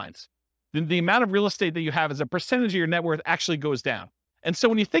actually declines. The amount of real estate that you have as a percentage of your net worth actually goes down. And so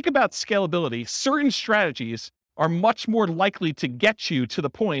when you think about scalability, certain strategies are much more likely to get you to the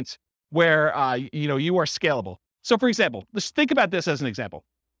point where you are scalable. So for example, let's think about this as an example.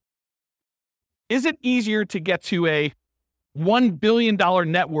 Is it easier to get to a $1 billion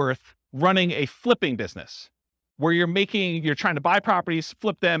net worth running a flipping business where you're trying to buy properties,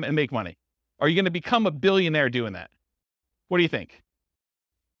 flip them, and make money? Are you going to become a billionaire doing that? What do you think?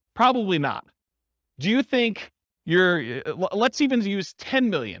 Probably not. Do you think let's even use 10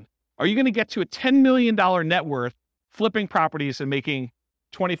 million. Are you going to get to a $10 million net worth flipping properties and making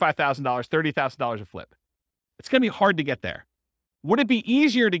 $25,000, $30,000 a flip? It's going to be hard to get there. Would it be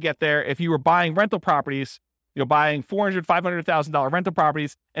easier to get there if you were buying rental properties, buying $400,000, $500,000 rental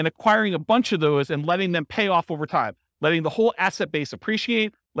properties and acquiring a bunch of those and letting them pay off over time, letting the whole asset base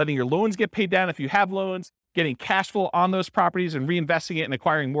appreciate, letting your loans get paid down if you have loans, getting cash flow on those properties and reinvesting it and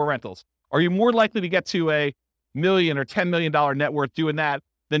acquiring more rentals? Are you more likely to get to a $1 million or $10 million net worth doing that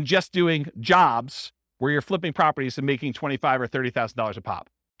than just doing jobs where you're flipping properties and making $25,000 or $30,000 a pop?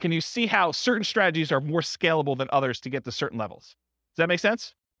 Can you see how certain strategies are more scalable than others to get to certain levels? Does that make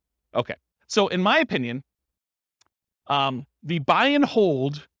sense? Okay. So in my opinion, the buy and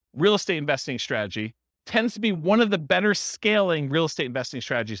hold real estate investing strategy tends to be one of the better scaling real estate investing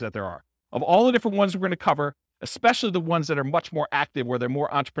strategies that there are. Of all the different ones we're going to cover, especially the ones that are much more active, where they're more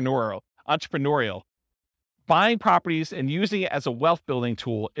entrepreneurial, buying properties and using it as a wealth building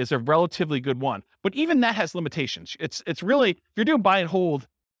tool is a relatively good one. But even that has limitations. It's really, if you're doing buy and hold,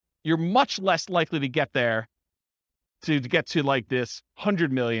 you're much less likely to get there, to get to like this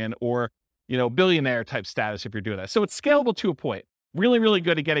 100 million or billionaire type status if you're doing that. So it's scalable to a point. Really, really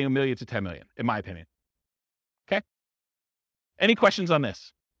good at getting 1 million to 10 million, in my opinion. Okay. Any questions on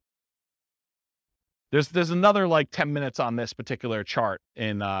this? There's another like 10 minutes on this particular chart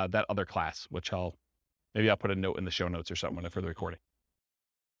in that other class, which I'll put a note in the show notes or something for the recording.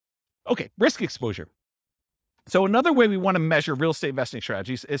 Okay, risk exposure. So another way we want to measure real estate investing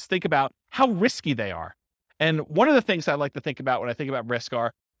strategies is think about how risky they are. And one of the things I like to think about when I think about risk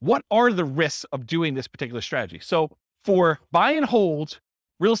are, what are the risks of doing this particular strategy? So for buy and hold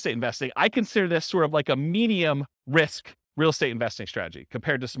real estate investing, I consider this sort of like a medium risk real estate investing strategy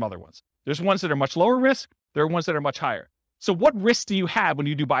compared to some other ones. There's ones that are much lower risk. There are ones that are much higher. So what risk do you have when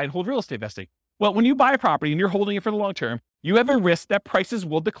you do buy and hold real estate investing? Well, when you buy a property and you're holding it for the long term, you have a risk that prices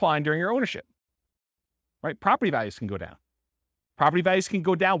will decline during your ownership, right? Property values can go down. Property values can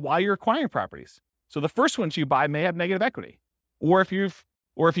go down while you're acquiring properties. So the first ones you buy may have negative equity, or if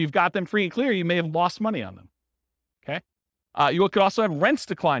you've got them free and clear, you may have lost money on them. Okay. You could also have rents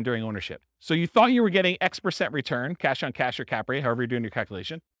decline during ownership. So you thought you were getting X% return, cash on cash or cap rate, however you're doing your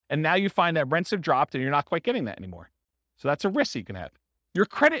calculation. And now you find that rents have dropped and you're not quite getting that anymore. So that's a risk you can have. Your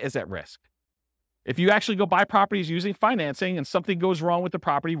credit is at risk. If you actually go buy properties using financing and something goes wrong with the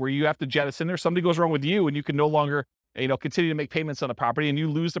property where you have to jettison, or something goes wrong with you and you can no longer, continue to make payments on the property and you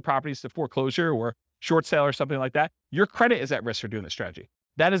lose the properties to foreclosure or short sale or something like that, your credit is at risk for doing this strategy.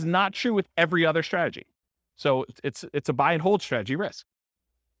 That is not true with every other strategy. So it's a buy and hold strategy risk.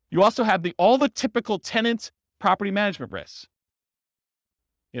 You also have all the typical tenant property management risks.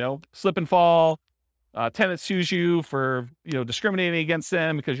 Slip and fall, tenant sues you for, discriminating against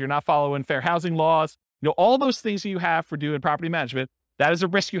them because you're not following fair housing laws. All those things that you have for doing property management, that is a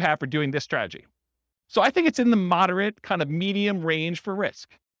risk you have for doing this strategy. So I think it's in the moderate kind of medium range for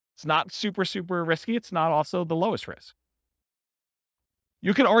risk. It's not super, super risky. It's not also the lowest risk.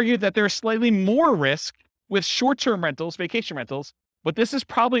 You could argue that there's slightly more risk with short-term rentals, vacation rentals, but this is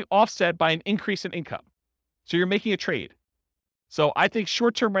probably offset by an increase in income. So you're making a trade. So I think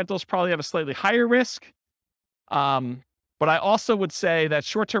short-term rentals probably have a slightly higher risk. But I also would say that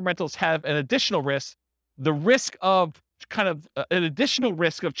short-term rentals have an additional risk, the risk of an additional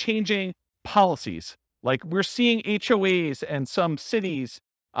risk of changing policies. Like we're seeing HOAs and some cities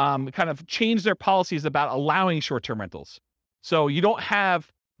kind of change their policies about allowing short-term rentals. So you don't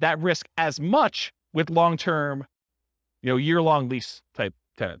have that risk as much with long-term, year-long lease type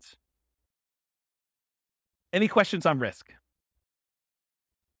tenants. Any questions on risk?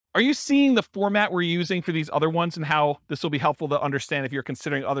 Are you seeing the format we're using for these other ones and how this will be helpful to understand if you're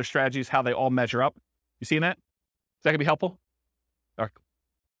considering other strategies, how they all measure up? You seeing that? Is that going to be helpful?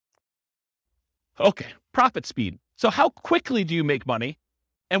 Okay, profit speed. So how quickly do you make money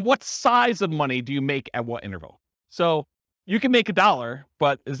and what size of money do you make at what interval? So you can make $1,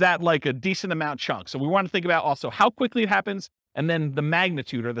 but is that like a decent amount chunk? So we want to think about also how quickly it happens and then the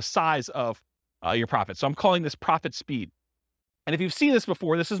magnitude or the size of your profit. So I'm calling this profit speed. And if you've seen this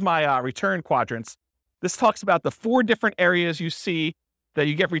before, this is my return quadrants. This talks about the 4 different areas you see that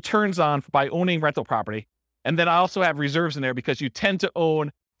you get returns on by owning rental property. And then I also have reserves in there because you tend to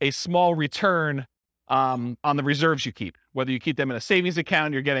own a small return on the reserves you keep. Whether you keep them in a savings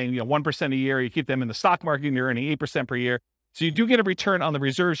account, you're getting 1% a year. You keep them in the stock market, and you're earning 8% per year. So you do get a return on the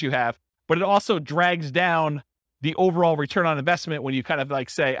reserves you have, but it also drags down the overall return on investment when you kind of like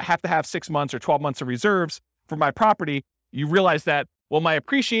say, I have to have 6 months or 12 months of reserves for my property. You realize that, well, my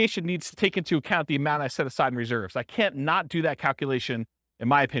appreciation needs to take into account the amount I set aside in reserves. I can't not do that calculation, in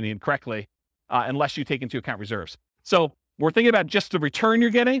my opinion, correctly, unless you take into account reserves. So we're thinking about just the return you're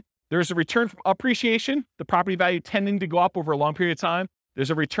getting. There's a return from appreciation, the property value tending to go up over a long period of time. There's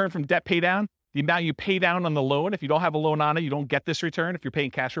a return from debt pay down, the amount you pay down on the loan. If you don't have a loan on it, you don't get this return. If you're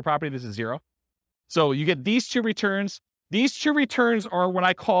paying cash for property, this is 0. So you get these 2 returns. These 2 returns are what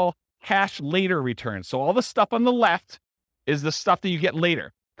I call cash later returns. So all the stuff on the left is the stuff that you get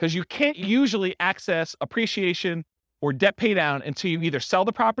later, because you can't usually access appreciation or debt pay down until you either sell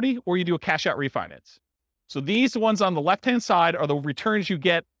the property or you do a cash out refinance. So these ones on the left-hand side are the returns you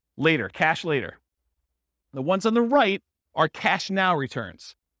get later, cash later. The ones on the right are cash now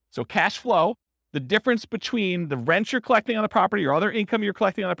returns. So cash flow, the difference between the rent you're collecting on the property or other income you're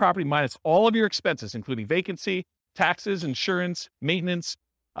collecting on the property minus all of your expenses, including vacancy, taxes, insurance, maintenance,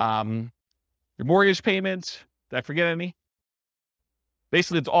 your mortgage payments. Did I forget any?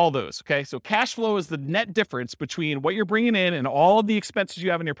 Basically, it's all those, okay? So cash flow is the net difference between what you're bringing in and all of the expenses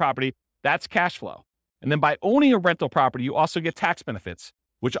you have in your property. That's cash flow. And then by owning a rental property, you also get tax benefits,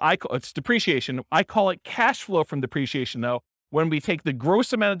 which it's depreciation. I call it cash flow from depreciation, though, when we take the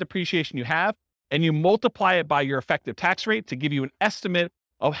gross amount of depreciation you have and you multiply it by your effective tax rate to give you an estimate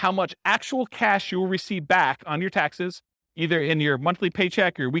of how much actual cash you will receive back on your taxes, either in your monthly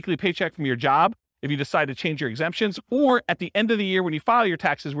paycheck or your weekly paycheck from your job, if you decide to change your exemptions, or at the end of the year when you file your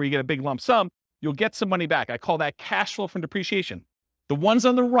taxes where you get a big lump sum, you'll get some money back. I call that cash flow from depreciation. The ones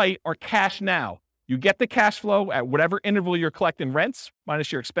on the right are cash now. You get the cash flow at whatever interval you're collecting rents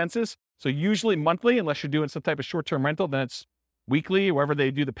minus your expenses. So usually monthly, unless you're doing some type of short-term rental, then it's weekly, wherever they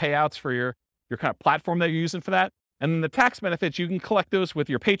do the payouts for your kind of platform that you're using for that. And then the tax benefits, you can collect those with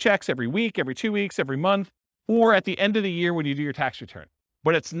your paychecks every week, every 2 weeks, every month, or at the end of the year when you do your tax return.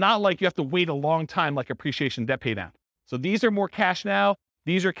 But it's not like you have to wait a long time like appreciation debt pay down. So these are more cash now.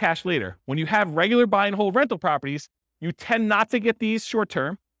 These are cash later. When you have regular buy and hold rental properties, you tend not to get these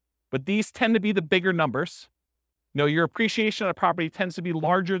short-term, but these tend to be the bigger numbers. Your appreciation on a property tends to be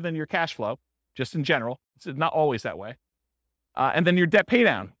larger than your cash flow, just in general. It's not always that way. And then your debt pay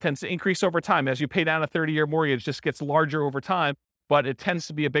down tends to increase over time. As you pay down a 30-year mortgage, it just gets larger over time, but it tends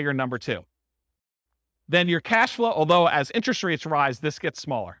to be a bigger number too. Then your cash flow, although as interest rates rise, this gets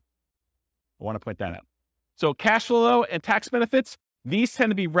smaller. I want to point that out. So cash flow and tax benefits, these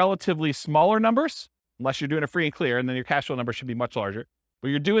tend to be relatively smaller numbers, unless you're doing a free and clear, and then your cash flow number should be much larger. But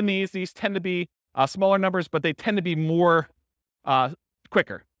you're doing these tend to be smaller numbers, but they tend to be more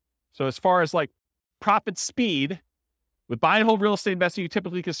quicker. So as far as like profit speed, with buy and hold real estate investing, you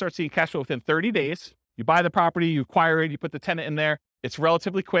typically can start seeing cash flow within 30 days. You buy the property, you acquire it, you put the tenant in there. It's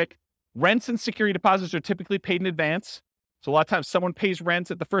relatively quick. Rents and security deposits are typically paid in advance. So a lot of times someone pays rents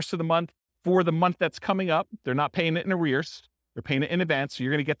at the first of the month for the month that's coming up. They're not paying it in arrears. They're paying it in advance. So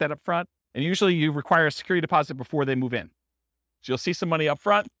you're going to get that up front. And usually you require a security deposit before they move in. So you'll see some money up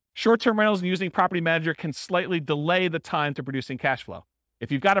front. Short-term rentals and using property manager can slightly delay the time to producing cash flow.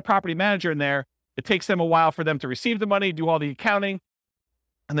 If you've got a property manager in there, it takes them a while for them to receive the money, do all the accounting,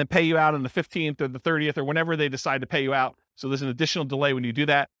 and then pay you out on the 15th or the 30th or whenever they decide to pay you out. So there's an additional delay when you do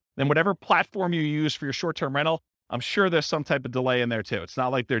that. Then whatever platform you use for your short-term rental, I'm sure there's some type of delay in there too. It's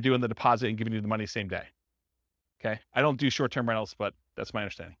not like they're doing the deposit and giving you the money same day. Okay. I don't do short-term rentals, but that's my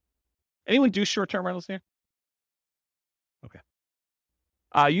understanding. Anyone do short-term rentals here? Okay.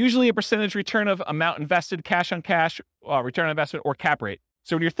 Usually a percentage return of amount invested, cash on cash, return on investment, or cap rate.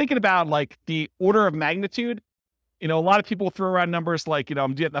 So when you're thinking about like the order of magnitude, a lot of people throw around numbers like,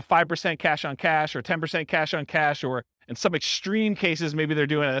 I'm getting a 5% cash on cash or 10% cash on cash, or in some extreme cases, maybe they're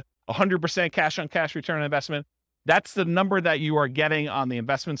doing a 100% cash on cash return on investment. That's the number that you are getting on the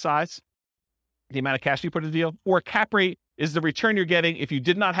investment size, the amount of cash you put in the deal. Or cap rate is the return you're getting if you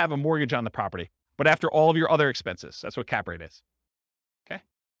did not have a mortgage on the property, but after all of your other expenses. That's what cap rate is. Okay.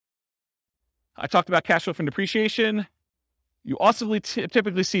 I talked about cash flow from depreciation. You also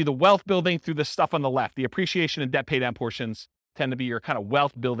typically see the wealth building through the stuff on the left. The appreciation and debt pay down portions tend to be your kind of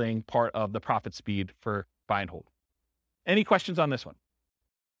wealth building part of the profit speed for buy and hold. Any questions on this one?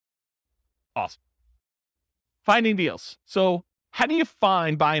 Awesome. Finding deals. So how do you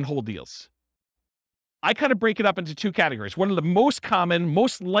find buy and hold deals? I kind of break it up into two categories. One of the most common,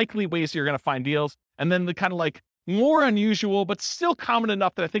 most likely ways you're going to find deals, and then the kind of like more unusual, but still common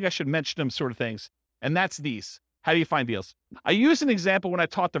enough that I think I should mention them sort of things. And that's these. How do you find deals? I used an example when I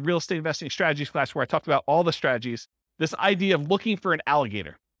taught the real estate investing strategies class where I talked about all the strategies, this idea of looking for an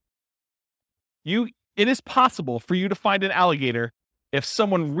alligator. It is possible for you to find an alligator if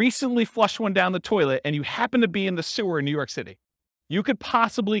someone recently flushed one down the toilet and you happen to be in the sewer in New York City. You could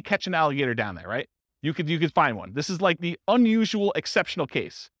possibly catch an alligator down there, right? You could find one. This is like the unusual, exceptional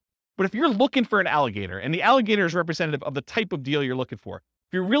case. But if you're looking for an alligator, and the alligator is representative of the type of deal you're looking for,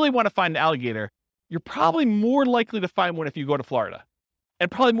 if you really want to find an alligator, you're probably more likely to find one if you go to Florida.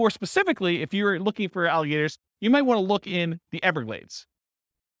 And probably more specifically, if you're looking for alligators, you might want to look in the Everglades.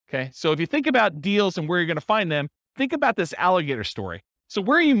 Okay, so if you think about deals and where you're going to find them, think about this alligator story. So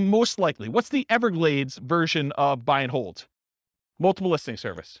where are you most likely? What's the Everglades version of buy and hold? Multiple listing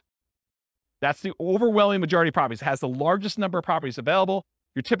service. That's the overwhelming majority of properties. It has the largest number of properties available.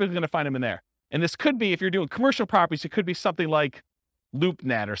 You're typically going to find them in there. And this could be, if you're doing commercial properties, it could be something like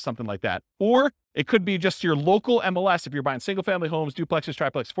LoopNet or something like that. Or it could be just your local MLS if you're buying single family homes, duplexes,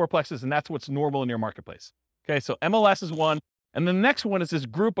 triplexes, fourplexes, and that's what's normal in your marketplace. Okay, so MLS is one. And the next one is this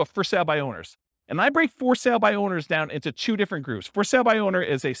group of for sale by owners. And I break for sale by owners down into two different groups. For sale by owner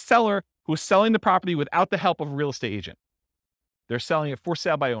is a seller who's selling the property without the help of a real estate agent. They're selling it for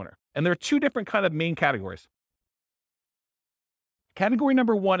sale by owner. And there are two different kind of main categories. Category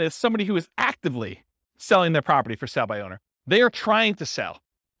number one is somebody who is actively selling their property for sale by owner. They are trying to sell.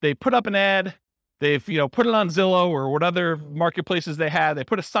 They put up an ad. They've, put it on Zillow or what other marketplaces they have. They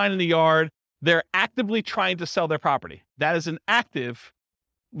put a sign in the yard. They're actively trying to sell their property. That is an actively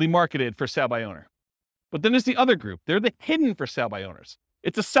marketed for sale by owner. But then there's the other group. They're the hidden for sale by owners.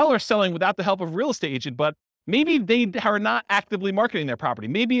 It's a seller selling without the help of a real estate agent, but maybe they are not actively marketing their property.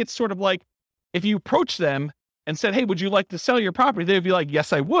 Maybe it's sort of like if you approach them and said, hey, would you like to sell your property? They'd be like,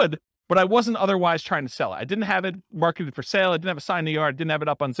 yes, I would, but I wasn't otherwise trying to sell it. I didn't have it marketed for sale. I didn't have a sign in the yard. I didn't have it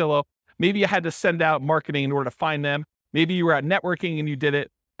up on Zillow. Maybe you had to send out marketing in order to find them. Maybe you were out networking and you did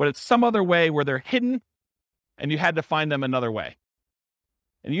it, but it's some other way where they're hidden and you had to find them another way.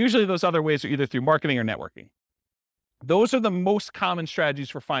 And usually those other ways are either through marketing or networking. Those are the most common strategies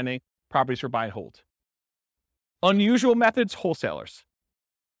for finding properties for buy and hold. Unusual methods, wholesalers.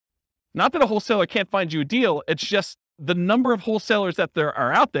 Not that a wholesaler can't find you a deal, it's just the number of wholesalers that there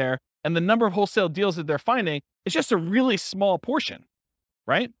are out there and the number of wholesale deals that they're finding is just a really small portion,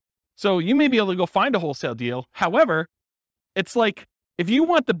 right? So you may be able to go find a wholesale deal. However, it's like, if you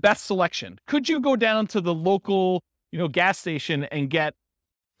want the best selection, could you go down to the local, gas station and get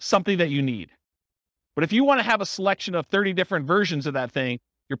something that you need? But if you want to have a selection of 30 different versions of that thing,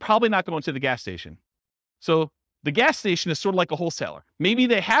 you're probably not going to the gas station. So the gas station is sort of like a wholesaler. Maybe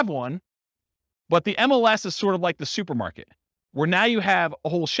they have one, but the MLS is sort of like the supermarket, where now you have a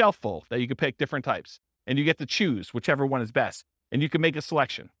whole shelf full that you can pick different types, and you get to choose whichever one is best, and you can make a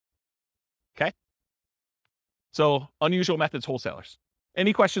selection. Okay? So unusual methods, wholesalers.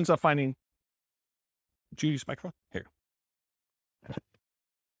 Any questions on finding? Did you use microphone? Here.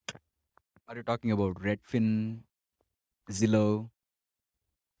 Are you talking about Redfin, Zillow?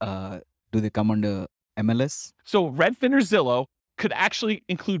 Do they come under MLS? So Redfin or Zillow could actually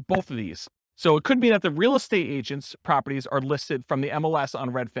include both of these. So it could be that the real estate agents' properties are listed from the MLS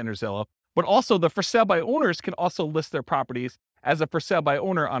on Redfin or Zillow, but also the for sale by owners can also list their properties as a for sale by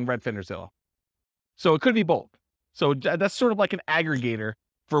owner on Redfin or Zillow. So it could be both. So that's sort of like an aggregator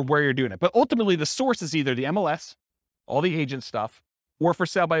for where you're doing it. But ultimately, the source is either the MLS, all the agent stuff, or for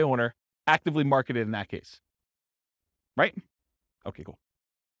sale by owner, actively marketed in that case. Right? Okay, cool.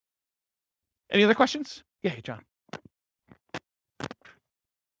 Any other questions? Yeah, hey, John.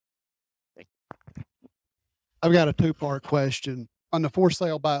 I've got a two-part question. On the for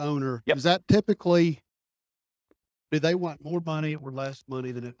sale by owner, Yep. Is that typically, do they want more money or less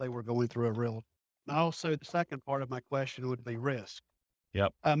money than if they were going through a realtor? And also, the second part of my question would be risk.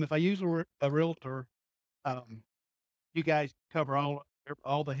 Yep. If I use a realtor, you guys cover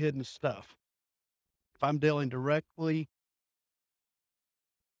all the hidden stuff. If I'm dealing directly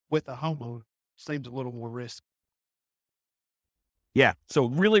with a homeowner, seems a little more risky. Yeah. So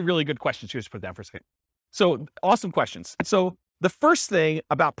really, really good questions. Just put that for a second. So awesome questions. So the first thing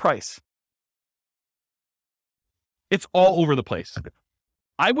about price, it's all over the place.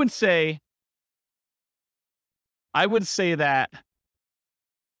 I would say that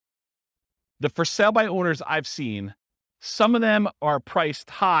the for sale by owners I've seen, some of them are priced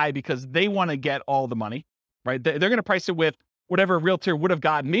high because they want to get all the money, right? They're going to price it with whatever a realtor would have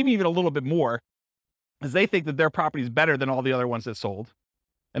gotten, maybe even a little bit more, because they think that their property is better than all the other ones that sold.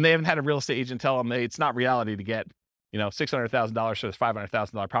 And they haven't had a real estate agent tell them that it's not reality to get, $600,000 for this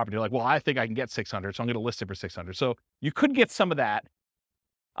 $500,000 property. They're like, well, I think I can get 600, so I'm going to list it for 600. So you could get some of that.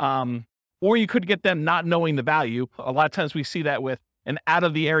 Or you could get them not knowing the value. A lot of times we see that with an out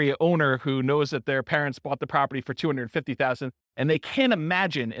of the area owner who knows that their parents bought the property for $250,000 and they can't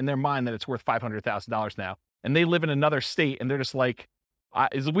imagine in their mind that it's worth $500,000 now. And they live in another state and they're just like,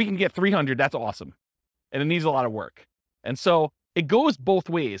 if we can get 300, that's awesome. And it needs a lot of work. And so it goes both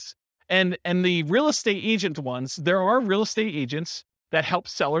ways. And the real estate agent ones, there are real estate agents that help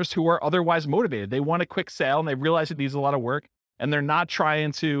sellers who are otherwise motivated. They want a quick sale and they realize it needs a lot of work and they're not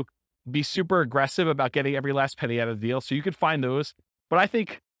trying to be super aggressive about getting every last penny out of the deal. So you could find those. But I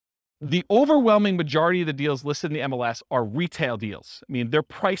think the overwhelming majority of the deals listed in the MLS are retail deals. I mean, they're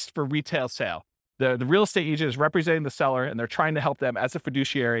priced for retail sale. The real estate agent is representing the seller and they're trying to help them as a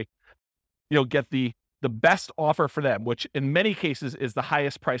fiduciary, get the best offer for them, which in many cases is the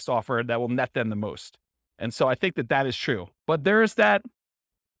highest priced offer that will net them the most. And so I think that is true. But there is that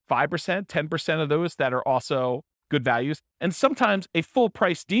 5%, 10% of those that are also good values. And sometimes a full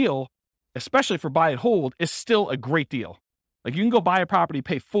price deal, especially for buy and hold, is still a great deal. Like you can go buy a property,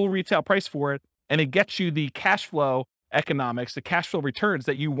 pay full retail price for it, and it gets you the cash flow economics, the cash flow returns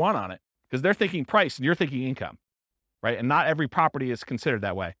that you want on it. Because they're thinking price and you're thinking income, right? And not every property is considered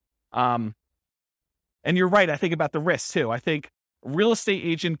that way. And you're right, I think about the risk too. I think a real estate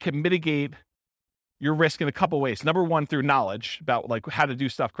agent can mitigate your risk in a couple ways. Number one, through knowledge about like how to do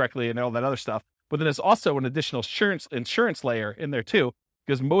stuff correctly and all that other stuff. But then there's also an additional insurance layer in there too,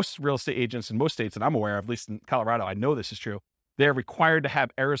 because most real estate agents in most states that I'm aware of, at least in Colorado, I know this is true, they're required to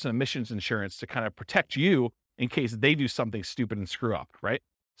have errors and omissions insurance to kind of protect you in case they do something stupid and screw up, right?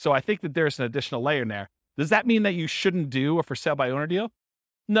 So I think that there's an additional layer in there. Does that mean that you shouldn't do a for sale by owner deal?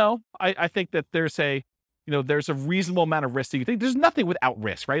 No, I think that there's a reasonable amount of risk that you think. There's nothing without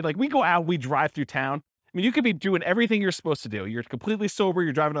risk, right? Like we go out, we drive through town, I mean, you could be doing everything you're supposed to do. You're completely sober.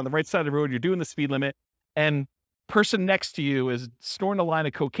 You're driving on the right side of the road. You're doing the speed limit, and person next to you is snorting a line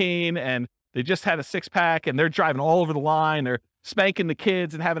of cocaine, and they just had a 6-pack, and they're driving all over the line. They're spanking the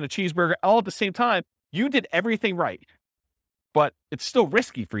kids and having a cheeseburger all at the same time. You did everything right, but it's still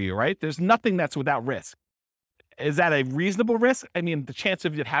risky for you, right? There's nothing that's without risk. Is that a reasonable risk? I mean, the chance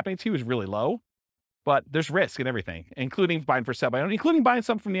of it happening to you is really low, but there's risk in everything, including buying for sale by owner, including buying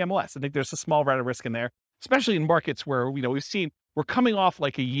some from the MLS. I think there's a small amount of risk in there, especially in markets where, we're coming off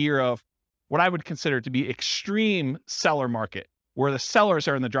like a year of what I would consider to be extreme seller market, where the sellers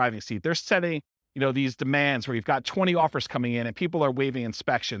are in the driving seat. They're setting, these demands where you've got 20 offers coming in and people are waiving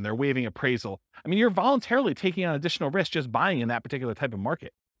inspection, they're waiving appraisal. I mean, you're voluntarily taking on additional risk just buying in that particular type of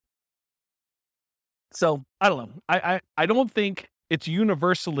market. So I don't know. I don't think it's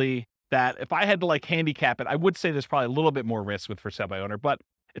universally that if I had to handicap it, I would say there's probably a little bit more risk with for sale by owner, but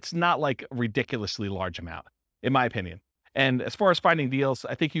it's not like a ridiculously large amount, in my opinion. And as far as finding deals,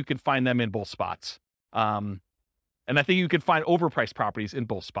 I think you can find them in both spots. And I think you can find overpriced properties in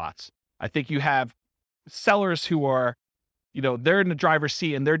both spots. I think you have sellers who are, they're in the driver's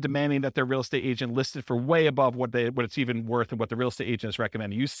seat and they're demanding that their real estate agent listed for way above what it's even worth and what the real estate agent is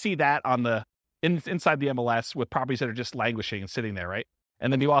recommending. You see that on the inside the MLS with properties that are just languishing and sitting there, right?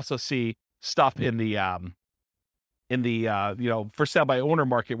 And then you also see stuff in the for sale by owner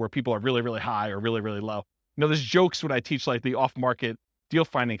market where people are really, really high or really, really low. There's jokes when I teach the off-market deal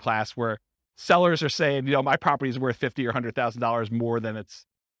finding class where sellers are saying, my property is worth $50,000 or $100,000 more than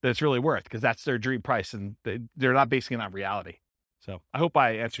it's really worth, because that's their dream price, and they're not basing it on reality. So I hope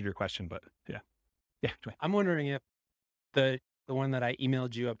I answered your question, but yeah. Dwayne. I'm wondering if the one that I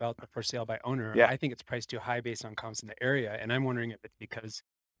emailed you about the for sale by owner, Yeah. I think it's priced too high based on comps in the area. And I'm wondering if it's because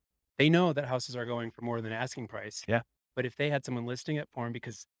they know that houses are going for more than asking price. Yeah. But if they had someone listing it for them,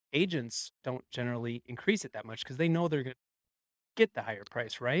 because agents don't generally increase it that much because they know they're going to get the higher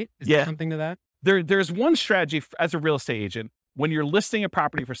price, right? Is there something to that? There's one strategy as a real estate agent when you're listing a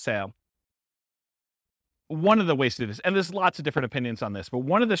property for sale. One of the ways to do this, and there's lots of different opinions on this, but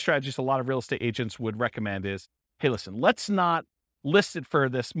one of the strategies a lot of real estate agents would recommend is, hey, listen, let's not list it for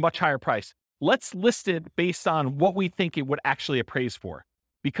this much higher price. Let's list it based on what we think it would actually appraise for.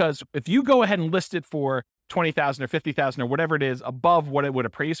 Because if you go ahead and list it for $20,000 or $50,000 or whatever it is above what it would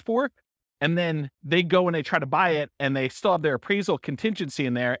appraise for, and then they go and they try to buy it and they still have their appraisal contingency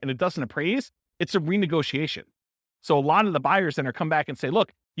in there and it doesn't appraise, it's a renegotiation. So a lot of the buyers then are come back and say,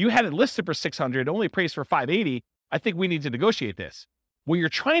 look, you had it listed for $600, only appraised for $580. I think we need to negotiate this. What you're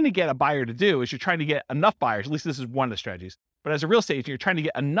trying to get a buyer to do is you're trying to get enough buyers, at least this is one of the strategies, but as a real estate agent, you're trying to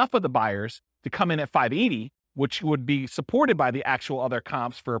get enough of the buyers to come in at $580, which would be supported by the actual other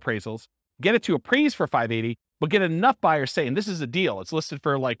comps for appraisals, get it to appraise for $580, but get enough buyers saying this is a deal. It's listed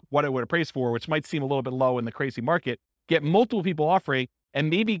for what it would appraise for, which might seem a little bit low in the crazy market. Get multiple people offering and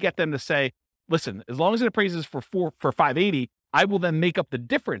maybe get them to say, listen, as long as it appraises for $580, I will then make up the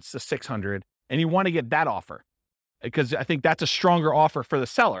difference to $600. And you want to get that offer because I think that's a stronger offer for the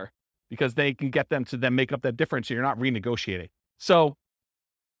seller because they can get them to then make up that difference. So you're not renegotiating. So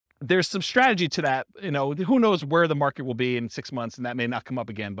there's some strategy to that. Who knows where the market will be in 6 months, and that may not come up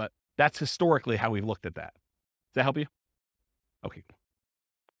again, but that's historically how we've looked at that. Does that help you? Okay.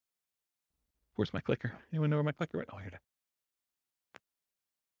 Where's my clicker? Anyone know where my clicker went? Oh, here it is.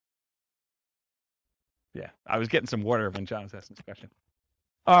 Yeah, I was getting some water when John was asking this question.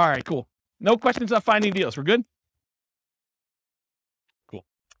 All right, cool. No questions on finding deals. We're good? Cool.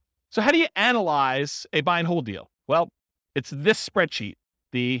 So how do you analyze a buy and hold deal? Well, it's this spreadsheet,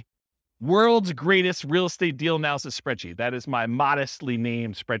 the world's greatest real estate deal analysis spreadsheet. That is my modestly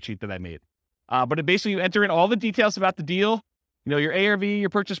named spreadsheet that I made. But it basically, you enter in all the details about the deal, your ARV, your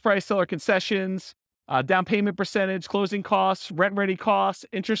purchase price, seller concessions, down payment percentage, closing costs, rent ready costs,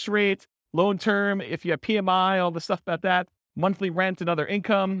 interest rate, loan term, if you have PMI, all the stuff about that, monthly rent and other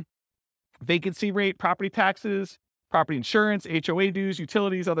income, vacancy rate, property taxes, property insurance, HOA dues,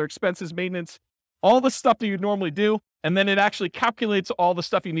 utilities, other expenses, maintenance, all the stuff that you normally do. And then it actually calculates all the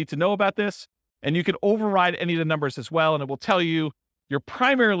stuff you need to know about this. And you can override any of the numbers as well. And it will tell you you're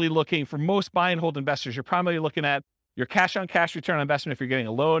primarily looking for most buy and hold investors. You're primarily looking at your cash on cash return on investment if you're getting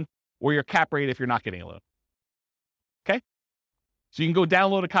a loan or your cap rate if you're not getting a loan. Okay. So you can go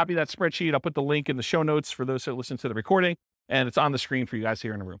download a copy of that spreadsheet. I'll put the link in the show notes for those who listen to the recording, and it's on the screen for you guys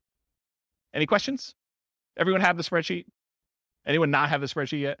here in the room. Any questions? Everyone have the spreadsheet? Anyone not have the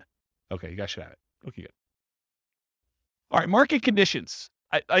spreadsheet yet? Okay, you guys should have it. Okay, good. All right, market conditions.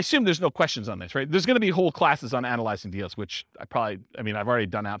 I assume there's no questions on this, right? There's going to be whole classes on analyzing deals, which I've already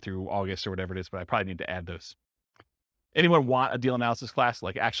done out through August or whatever it is, but I probably need to add those. Anyone want a deal analysis class,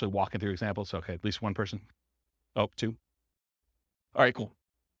 like actually walking through examples? Okay, at least one person. Oh, two. All right, cool.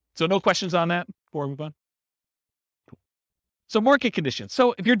 So no questions on that before we move on? Cool. So market conditions.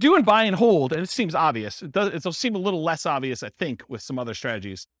 So if you're doing buy and hold, and it seems obvious, it'll seem a little less obvious, I think, with some other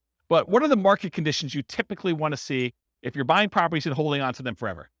strategies. But what are the market conditions you typically want to see if you're buying properties and holding on to them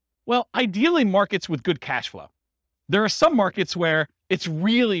forever? Well, ideally markets with good cash flow. There are some markets where it's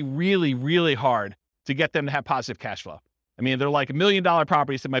really, really, really hard to get them to have positive cash flow. I mean, they're like $1 million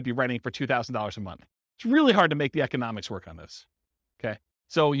properties that might be renting for $2,000 a month. It's really hard to make the economics work on this. Okay.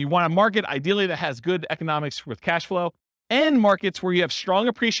 So you want a market ideally that has good economics with cash flow, and markets where you have strong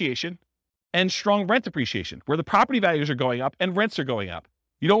appreciation and strong rent appreciation, where the property values are going up and rents are going up.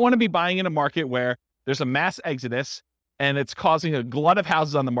 You don't want to be buying in a market where there's a mass exodus and it's causing a glut of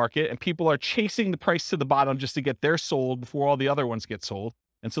houses on the market and people are chasing the price to the bottom just to get theirs sold before all the other ones get sold.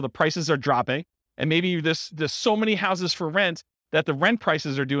 And so the prices are dropping. And maybe there's so many houses for rent that the rent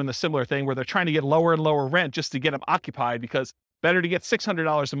prices are doing the similar thing where they're trying to get lower and lower rent just to get them occupied, because better to get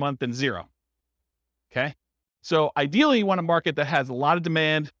 $600 a month than zero. Okay. So ideally you want a market that has a lot of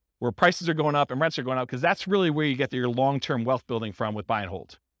demand, where prices are going up and rents are going up, because that's really where you get your long-term wealth building from with buy and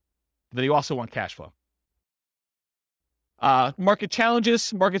hold. But then you also want cash flow. Market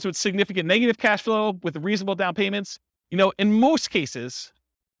challenges, markets with significant negative cash flow with reasonable down payments. In most cases,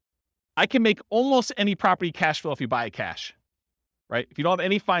 I can make almost any property cash flow if you buy it cash, right? If you don't have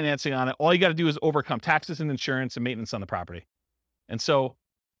any financing on it, all you got to do is overcome taxes and insurance and maintenance on the property. And so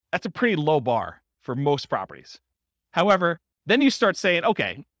that's a pretty low bar for most properties. However, then you start saying,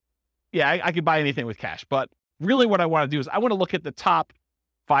 okay, yeah, I could buy anything with cash, but really what I want to do is I want to look at the top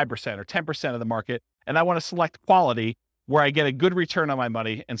 5% or 10% of the market, and I want to select quality where I get a good return on my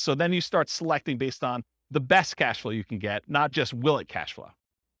money. And so then you start selecting based on the best cash flow you can get, not just will it cash flow.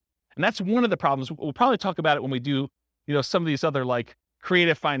 And that's one of the problems. We'll probably talk about it when we do, some of these other like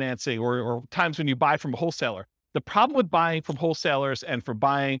creative financing or times when you buy from a wholesaler. The problem with buying from wholesalers and for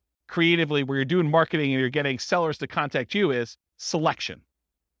buying creatively where you're doing marketing and you're getting sellers to contact you is selection.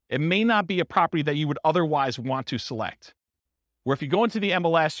 It may not be a property that you would otherwise want to select. Where if you go into the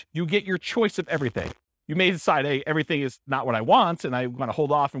MLS, you get your choice of everything. You may decide, hey, everything is not what I want, and I want to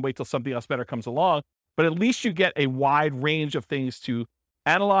hold off and wait till something else better comes along. But at least you get a wide range of things to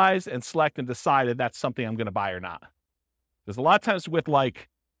analyze and select and decide if that's something I'm going to buy or not. There's a lot of times with like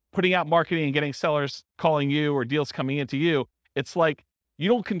putting out marketing and getting sellers calling you or deals coming into you, it's like you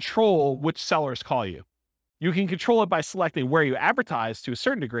don't control which sellers call you. You can control it by selecting where you advertise to a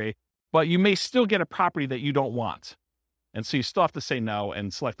certain degree, but you may still get a property that you don't want. And so you still have to say no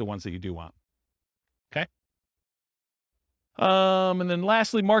and select the ones that you do want. Okay. And then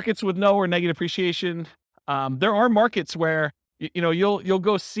lastly, markets with no or negative appreciation. There are markets where, you'll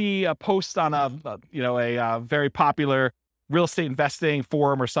go see a post on a very popular real estate investing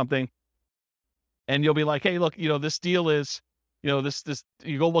forum or something. And you'll be like, hey, look, this deal is, this,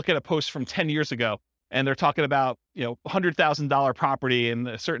 you go look at a post from 10 years ago and they're talking about, $100,000 property in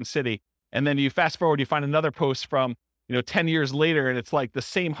a certain city. And then you fast forward, you find another post from, 10 years later, and it's like the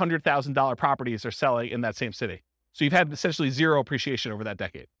same $100,000 properties are selling in that same city. So you've had essentially zero appreciation over that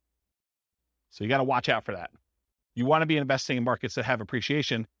decade. So you got to watch out for that. You want to be investing in markets that have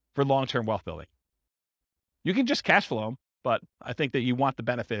appreciation for long-term wealth building. You can just cash flow them, but I think that you want the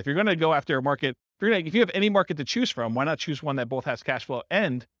benefit. If you're going to go after a market, if you have any market to choose from, why not choose one that both has cash flow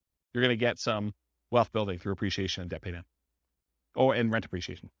and you're going to get some wealth building through appreciation and debt pay down, and rent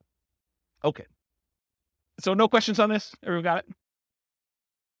appreciation. Okay. So no questions on this? Everyone got it?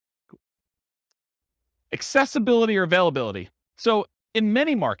 Cool. Accessibility or availability. So in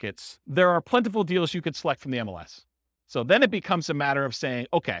many markets, there are plentiful deals you could select from the MLS. So then it becomes a matter of saying,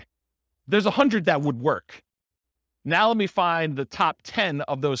 okay, there's 100 that would work. Now let me find the top 10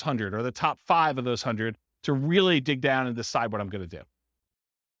 of those 100 or the top 5 of those 100 to really dig down and decide what I'm going to do.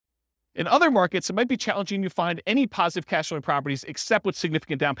 In other markets, it might be challenging to find any positive cash flowing properties except with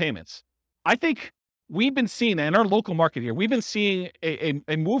significant down payments. I think we've been seeing, in our local market here, we've been seeing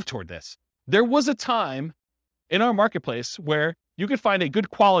a move toward this. There was a time in our marketplace where you could find a good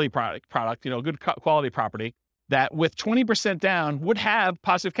quality product, good quality property that with 20% down would have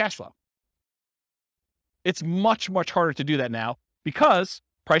positive cash flow. It's much, much harder to do that now because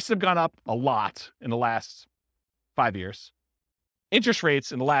prices have gone up a lot in the last 5 years. Interest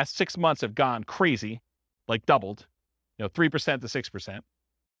rates in the last 6 months have gone crazy, like doubled, 3% to 6%.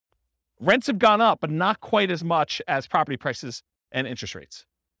 Rents have gone up, but not quite as much as property prices and interest rates.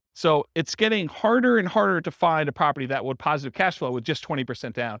 So it's getting harder and harder to find a property that would positive cash flow with just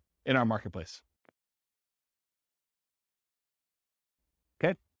 20% down in our marketplace.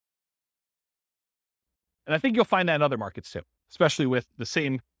 Okay. And I think you'll find that in other markets too, especially with the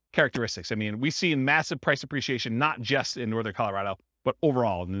same characteristics. I mean, we see massive price appreciation, not just in Northern Colorado, but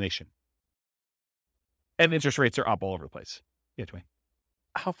overall in the nation. And interest rates are up all over the place. Yeah, Dwayne.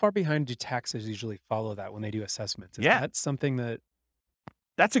 How far behind do taxes usually follow that when they do assessments? Is that something that...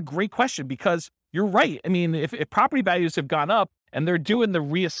 That's a great question, because you're right. I mean, if property values have gone up and they're doing the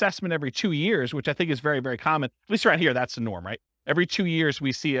reassessment every 2 years, which I think is very, very common, at least around here, that's the norm, right? Every 2 years,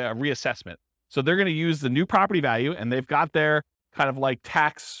 we see a reassessment. So they're going to use the new property value, and they've got their kind of like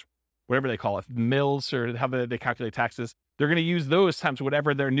tax, whatever they call it, mills, or how they calculate taxes. They're going to use those times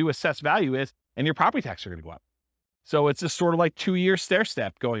whatever their new assessed value is, and your property taxes are going to go up. So it's just sort of like 2-year stair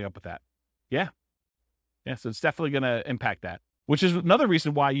step going up with that. Yeah. So it's definitely going to impact that, which is another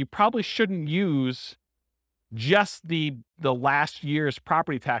reason why you probably shouldn't use just the last year's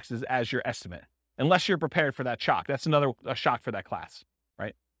property taxes as your estimate, unless you're prepared for that shock. That's a shock for that class,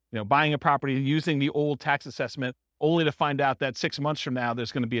 right? Buying a property using the old tax assessment only to find out that 6 months from now,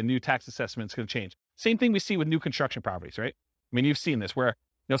 there's going to be a new tax assessment. It's going to change. Same thing we see with new construction properties, right? I mean, you've seen this where,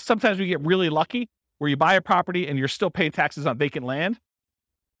 sometimes we get really lucky where you buy a property and you're still paying taxes on vacant land.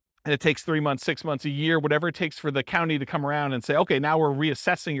 And it takes 3 months, 6 months, a year, whatever it takes for the county to come around and say, okay, now we're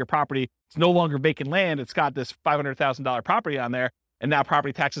reassessing your property. It's no longer vacant land. It's got this $500,000 property on there. And now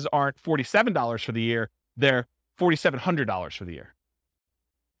property taxes aren't $47 for the year. They're $4,700 for the year.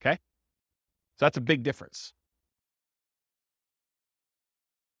 Okay. So that's a big difference.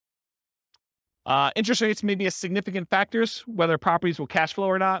 Interest rates may be a significant factors, whether properties will cash flow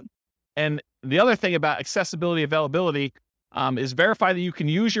or not. And the other thing about accessibility, availability, is verify that you can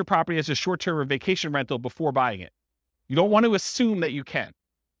use your property as a short-term or vacation rental before buying it. You don't want to assume that you can.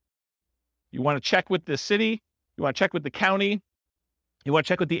 You want to check with the city. You want to check with the county. You want to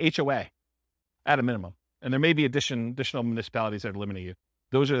check with the HOA at a minimum. And there may be additional municipalities that eliminate you.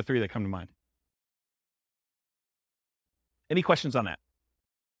 Those are the 3 that come to mind. Any questions on that?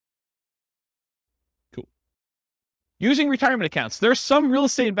 Cool. Using retirement accounts. There's some real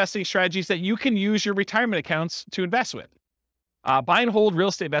estate investing strategies that you can use your retirement accounts to invest with. Buy and hold real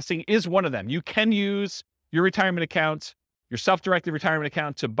estate investing is one of them. You can use your retirement account, your self-directed retirement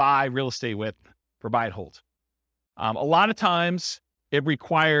account, to buy real estate with for buy and hold. A lot of times it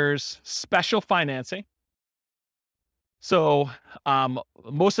requires special financing. So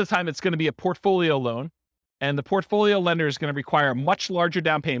most of the time it's going to be a portfolio loan, and the portfolio lender is going to require a much larger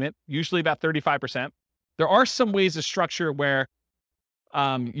down payment, usually about 35%. There are some ways to structure where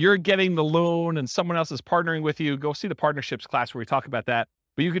you're getting the loan and someone else is partnering with you. Go see the partnerships class where we talk about that.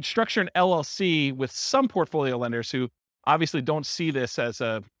 But you could structure an LLC with some portfolio lenders who obviously don't see this as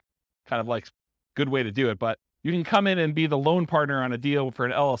a kind of like good way to do it. But you can come in and be the loan partner on a deal for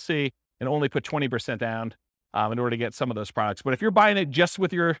an LLC and only put 20% down in order to get some of those products. But if you're buying it just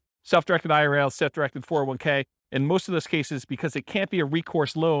with your self-directed IRA, self-directed 401k, in most of those cases, because it can't be a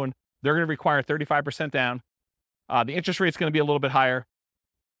recourse loan, they're going to require 35% down. The interest rate is going to be a little bit higher.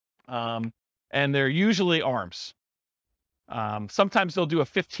 And they're usually ARMs. Sometimes they'll do a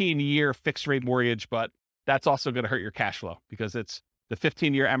 15-year fixed rate mortgage, but that's also going to hurt your cash flow because it's the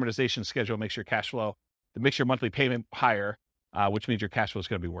 15-year amortization schedule makes your cash flow, it makes your monthly payment higher, which means your cash flow is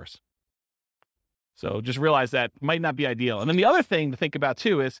going to be worse. So just realize that might not be ideal. And then the other thing to think about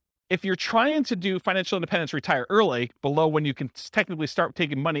too is if you're trying to do financial independence, retire early, below when you can technically start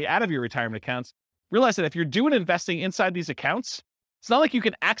taking money out of your retirement accounts, realize that if you're doing investing inside these accounts, it's not like you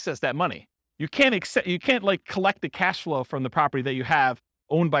can access that money. You can't like collect the cash flow from the property that you have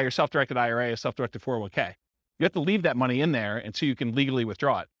owned by your self-directed IRA or self-directed 401k. You have to leave that money in there until you can legally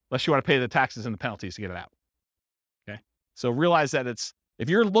withdraw it, unless you want to pay the taxes and the penalties to get it out. Okay. So realize that if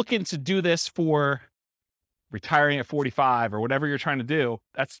you're looking to do this for retiring at 45 or whatever you're trying to do,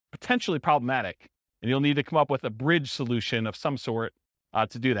 that's potentially problematic. And you'll need to come up with a bridge solution of some sort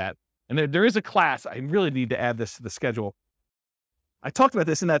to do that. And there is a class, I really need to add this to the schedule. I talked about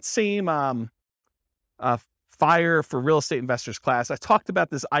this in that same Fire for Real Estate Investors class. I talked about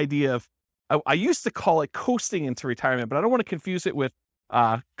this idea of, I used to call it coasting into retirement, but I don't want to confuse it with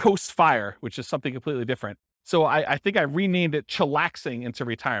Coast Fire, which is something completely different. So I think I renamed it chillaxing into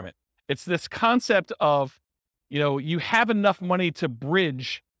retirement. It's this concept of, you have enough money to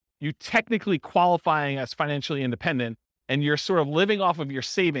bridge you technically qualifying as financially independent, and you're sort of living off of your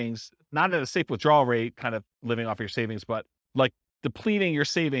savings, not at a safe withdrawal rate, kind of living off your savings, but like depleting your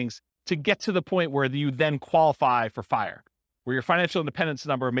savings to get to the point where you then qualify for FIRE, where your financial independence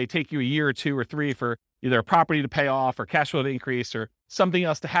number may take you a year or 2 or 3 for either a property to pay off or cash flow to increase or something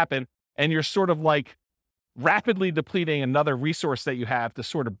else to happen. And you're sort of like rapidly depleting another resource that you have to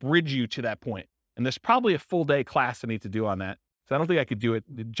sort of bridge you to that point. And there's probably a full day class I need to do on that. So I don't think I could do it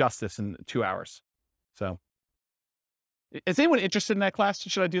justice in 2 hours. So is anyone interested in that class?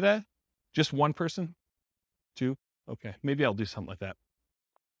 Should I do that? Just one person? Two? Okay. Maybe I'll do something like that.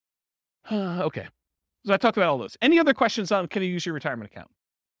 Okay. So I talked about all those. Any other questions on can you use your retirement account?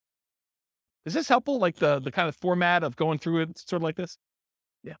 Is this helpful? Like the kind of format of going through it sort of like this?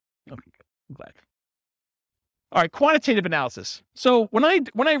 Yeah. Okay, good. I'm glad. All right, quantitative analysis. So when I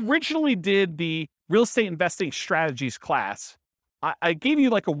originally did the real estate investing strategies class, I gave you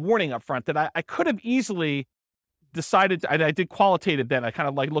like a warning up front that I could have easily decided, I did qualitative then. I kind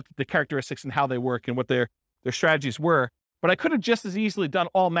of like looked at the characteristics and how they work and what their strategies were. But I could have just as easily done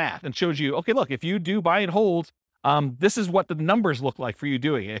all math and showed you, okay, look, if you do buy and hold, this is what the numbers look like for you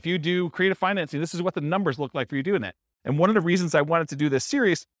doing it. If you do creative financing, this is what the numbers look like for you doing it. And one of the reasons I wanted to do this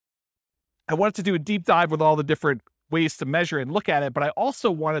series, I wanted to do a deep dive with all the different ways to measure and look at it, but I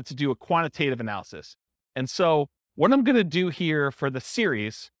also wanted to do a quantitative analysis. And so what I'm going to do here for the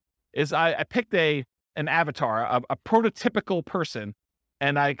series is I picked an avatar, a prototypical person,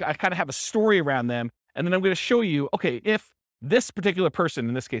 and I kind of have a story around them. And then I'm going to show you, okay, if this particular person,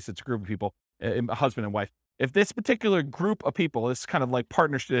 in this case, it's a group of people, a husband and wife, if this particular group of people, this kind of like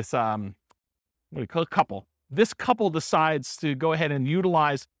partnership, this, what do you call it, couple, this couple decides to go ahead and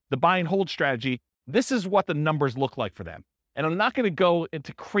utilize the buy and hold strategy, this is what the numbers look like for them. And I'm not going to go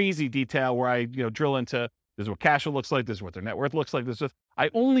into crazy detail where I, drill into, this is what cash flow looks like, this is what their net worth looks like, I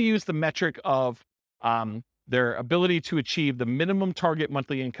only use the metric of, their ability to achieve the minimum target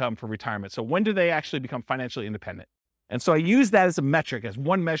monthly income for retirement. So when do they actually become financially independent? And so I use that as a metric, as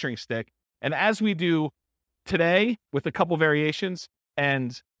one measuring stick. And as we do today with a couple variations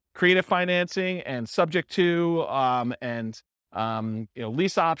and creative financing and subject to,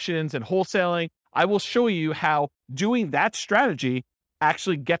 lease options and wholesaling, I will show you how doing that strategy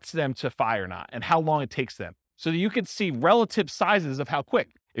actually gets them to FI or not and how long it takes them. So that you can see relative sizes of how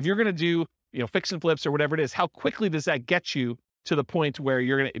quick. If you're going to do fix and flips or whatever it is, how quickly does that get you to the point where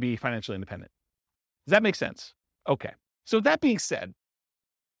you're going to be financially independent? Does that make sense? Okay. So that being said,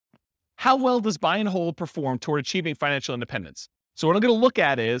 how well does buy and hold perform toward achieving financial independence? So what I'm going to look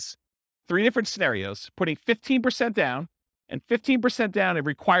at is 3 different scenarios, putting 15% down, and 15% down, it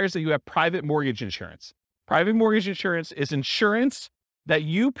requires that you have private mortgage insurance. Private mortgage insurance is insurance that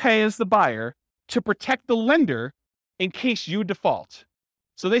you pay as the buyer to protect the lender in case you default.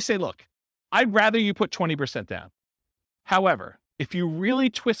 So they say, look, I'd rather you put 20% down. However, if you really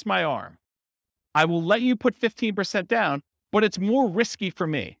twist my arm, I will let you put 15% down, but it's more risky for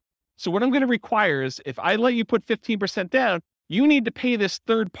me. So what I'm going to require is if I let you put 15% down, you need to pay this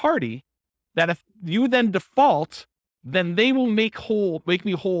third party that if you then default, then they will make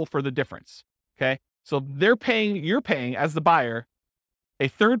me whole for the difference. Okay. So you're paying as the buyer, a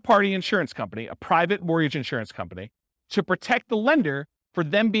third party insurance company, a private mortgage insurance company, to protect the lender for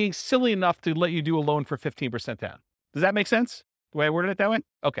them being silly enough to let you do a loan for 15% down. Does that make sense? The way I worded it that way?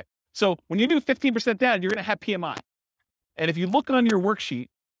 Okay. So when you do 15% down, you're going to have PMI. And if you look on your worksheet,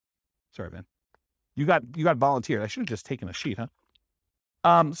 sorry, man, you got volunteered. I should have just taken a sheet,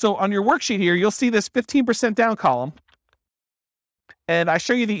 huh? So on your worksheet here, you'll see this 15% down column. And I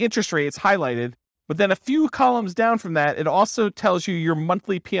show you the interest rates highlighted, but then a few columns down from that, it also tells you your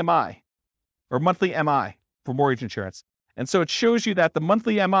monthly PMI or monthly MI for mortgage insurance. And so it shows you that the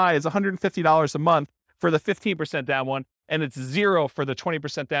monthly MI is $150 a month for the 15% down one, and it's 0 for the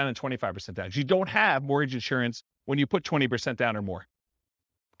 20% down and 25% down. You don't have mortgage insurance when you put 20% down or more.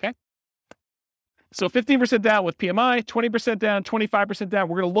 Okay? So 15% down with PMI, 20% down, 25% down.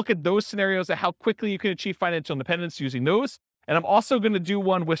 We're going to look at those scenarios of how quickly you can achieve financial independence using those. And I'm also going to do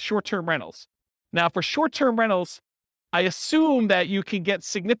one with short-term rentals. Now, for short-term rentals, I assume that you can get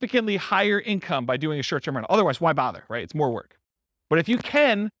significantly higher income by doing a short-term rental. Otherwise, why bother, right? It's more work. But if you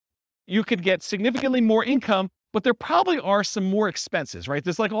could get significantly more income, but there probably are some more expenses, right?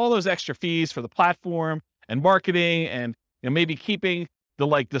 There's like all those extra fees for the platform and marketing and maybe keeping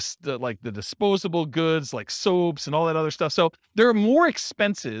the disposable goods like soaps and all that other stuff. So there are more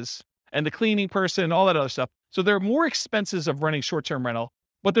expenses and the cleaning person, all that other stuff. So there are more expenses of running short-term rental,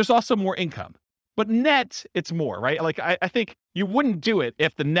 but there's also more income. But net, it's more, right? Like I think you wouldn't do it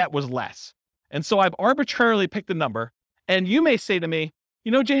if the net was less. And so I've arbitrarily picked a number. And you may say to me,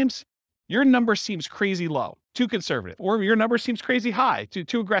 James, your number seems crazy low, too conservative, or your number seems crazy high,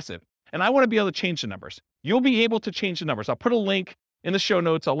 too aggressive. And I want to be able to change the numbers. You'll be able to change the numbers. I'll put a link in the show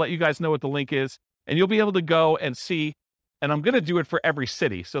notes. I'll let you guys know what the link is, and you'll be able to go and see. And I'm going to do it for every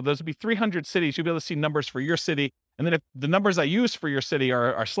city. So there'll be 300 cities. You'll be able to see numbers for your city. And then if the numbers I use for your city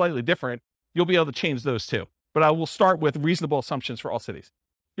are slightly different, you'll be able to change those too. But I will start with reasonable assumptions for all cities.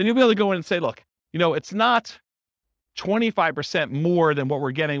 Then you'll be able to go in and say, look, it's not 25% more than what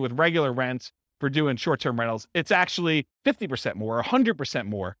we're getting with regular rent, for doing short-term rentals, it's actually 50% more or 100%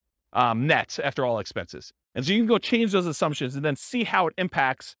 more net after all expenses. And so you can go change those assumptions and then see how it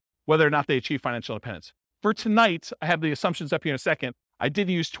impacts whether or not they achieve financial independence. For tonight, I have the assumptions up here in a second. I did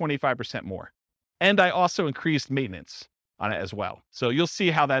use 25% more. And I also increased maintenance on it as well. So you'll see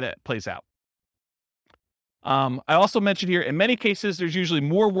how that plays out. I also mentioned here, in many cases, there's usually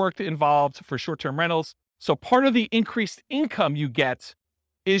more work involved for short-term rentals. So part of the increased income you get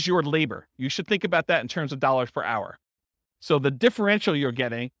is your labor. You should think about that in terms of dollars per hour. So the differential you're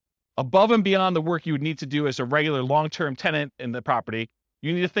getting above and beyond the work you would need to do as a regular long-term tenant in the property,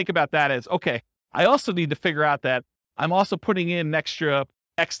 you need to think about that as, okay, I also need to figure out that I'm also putting in an extra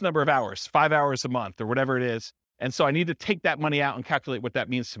X number of hours, 5 hours a month or whatever it is. And so I need to take that money out and calculate what that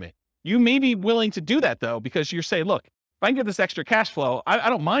means to me. You may be willing to do that though, because you're saying, look, if I can get this extra cash flow, I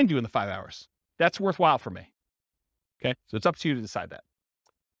don't mind doing the 5 hours. That's worthwhile for me. Okay. So it's up to you to decide that.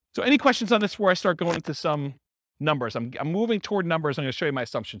 So any questions on this before I start going into some numbers? I'm moving toward numbers. I'm going to show you my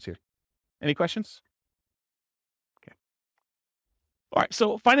assumptions here. Any questions? Okay. All right.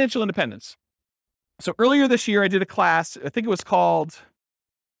 So financial independence. So earlier this year, I did a class. I think it was called,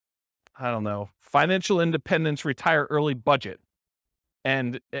 I don't know, Financial Independence Retire Early Budget.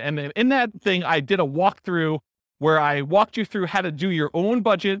 And in that thing, I did a walkthrough where I walked you through how to do your own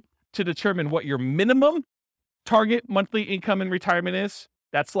budget to determine what your minimum target monthly income in retirement is.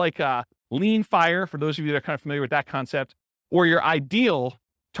 That's like lean fire, for those of you that are kind of familiar with that concept, or your ideal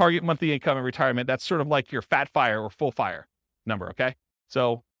target monthly income in retirement. That's sort of like your fat fire or full fire number, okay?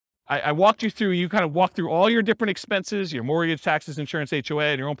 So I walked you through, you kind of walked through all your different expenses, your mortgage, taxes, insurance, HOA,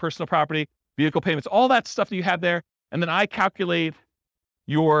 and your own personal property, vehicle payments, all that stuff that you have there. And then I calculate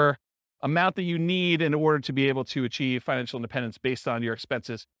your amount that you need in order to be able to achieve financial independence based on your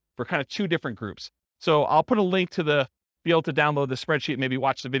expenses for kind of two different groups. So I'll put a link to be able to download the spreadsheet, maybe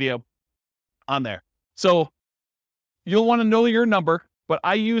watch the video on there. So you'll want to know your number, but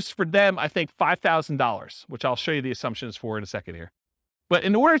I used for them, I think $5,000, which I'll show you the assumptions for in a second here. But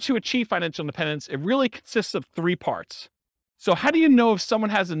in order to achieve financial independence, it really consists of three parts. So how do you know if someone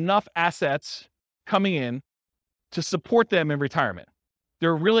has enough assets coming in to support them in retirement? There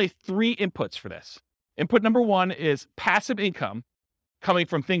are really three inputs for this. Input number one is passive income coming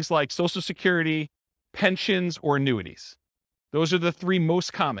from things like Social Security, pensions, or annuities. Those are the three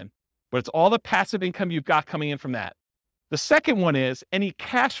most common, but it's all the passive income you've got coming in from that. The second one is any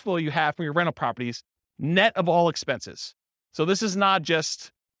cash flow you have from your rental properties, net of all expenses. So this is not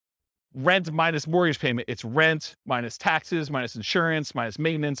just rent minus mortgage payment. It's rent minus taxes, minus insurance, minus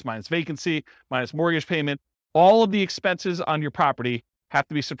maintenance, minus vacancy, minus mortgage payment. All of the expenses on your property have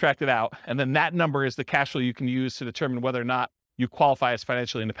to be subtracted out. And then that number is the cash flow you can use to determine whether or not you qualify as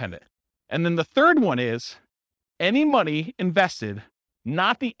financially independent. And then the third one is any money invested,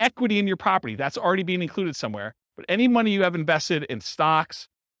 not the equity in your property, that's already being included somewhere, but any money you have invested in stocks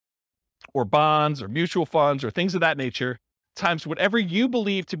or bonds or mutual funds or things of that nature, times whatever you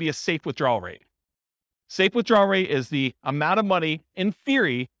believe to be a safe withdrawal rate. Safe withdrawal rate is the amount of money, in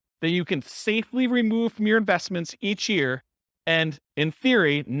theory, that you can safely remove from your investments each year and, in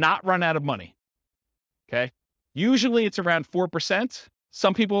theory, not run out of money. Okay? Usually it's around 4%.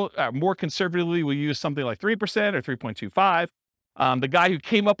 Some people more conservatively will use something like 3% or 3.25. The guy who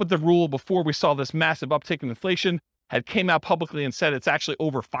came up with the rule before we saw this massive uptick in inflation had came out publicly and said it's actually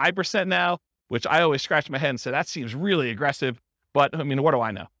over 5% now, which I always scratched my head and said, that seems really aggressive. But I mean, what do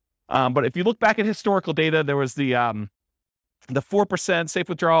I know? But if you look back at historical data, there was the 4% safe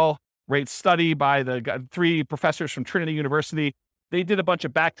withdrawal rate study by the three professors from Trinity University. They did a bunch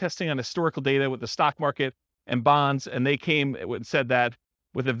of back testing on historical data with the stock market and bonds, and they came and said that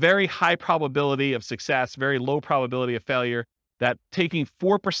with a very high probability of success, very low probability of failure, that taking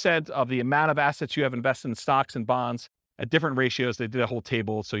 4% of the amount of assets you have invested in stocks and bonds at different ratios, they did a whole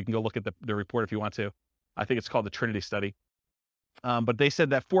table, so you can go look at the report if you want to. I think it's called the Trinity study. But they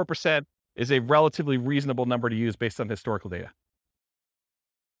said that 4% is a relatively reasonable number to use based on historical data.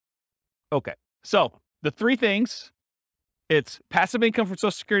 Okay, so the three things, it's passive income from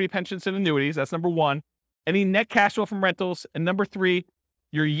Social Security, pensions, and annuities. That's number one. Any net cash flow from rentals. And number three,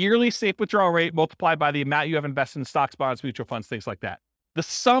 your yearly safe withdrawal rate multiplied by the amount you have invested in stocks, bonds, mutual funds, things like that. The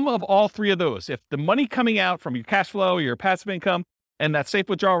sum of all three of those, if the money coming out from your cash flow, your passive income, and that safe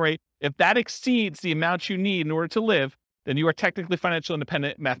withdrawal rate, if that exceeds the amount you need in order to live, then you are technically financially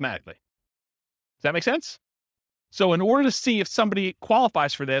independent mathematically. Does that make sense? So in order to see if somebody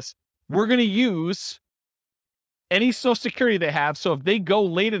qualifies for this, we're going to use any Social Security they have. So if they go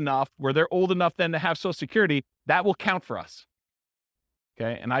late enough where they're old enough then to have Social Security, that will count for us.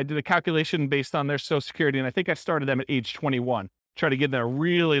 Okay. And I did a calculation based on their Social Security, and I think I started them at age 21, try to give them a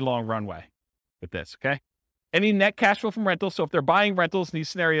really long runway. with this, okay? Any net cash flow from rentals. So if they're buying rentals in these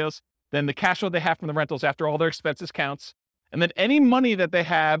scenarios, then the cash flow they have from the rentals after all their expenses counts. And then any money that they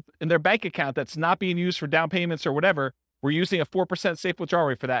have in their bank account that's not being used for down payments or whatever, we're using a 4% safe withdrawal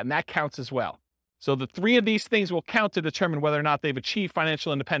rate for that, and that counts as well. So the three of these things will count to determine whether or not they've achieved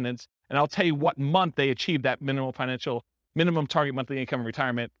financial independence, and I'll tell you what month they achieved that minimum target monthly income in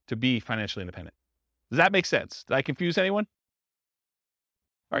retirement to be financially independent. Does that make sense? Did I confuse anyone?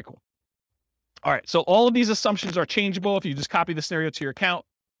 All right, cool. All right, so all of these assumptions are changeable if you just copy the scenario to your account.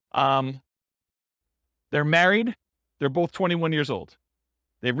 They're married. They're both 21 years old.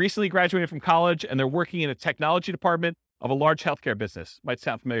 They've recently graduated from college, and they're working in a technology department of a large healthcare business. Might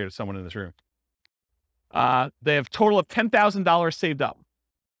sound familiar to someone in this room. They have a total of $10,000 saved up.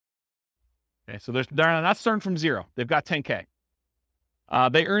 Okay, so they're not starting from zero. They've got 10K.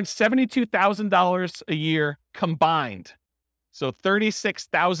 They earn $72,000 a year combined. So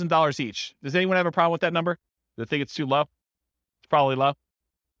 $36,000 each. Does anyone have a problem with that number? Do they think it's too low? It's probably low.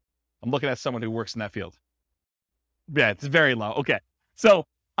 I'm looking at someone who works in that field. Yeah, it's very low. Okay. So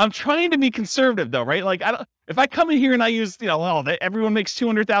I'm trying to be conservative though, right? Like if I come in here and I use, everyone makes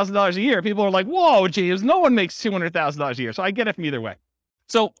 $200,000 a year, people are like, whoa, James, no one makes $200,000 a year. So I get it from either way.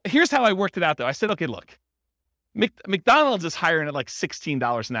 So here's how I worked it out though. I said, okay, look, McDonald's is hiring at like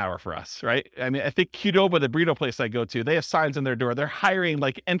 $16 an hour for us, right? I mean, I think Qdoba, the burrito place I go to, they have signs on their door. They're hiring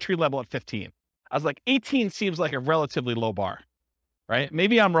like entry level at 15. I was like, 18 seems like a relatively low bar, right?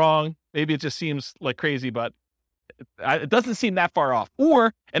 Maybe I'm wrong. Maybe it just seems like crazy, but it doesn't seem that far off.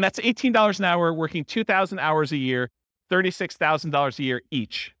 And that's $18 an hour, working 2,000 hours a year, $36,000 a year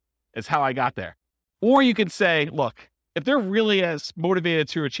each is how I got there. Or you can say, look, if they're really as motivated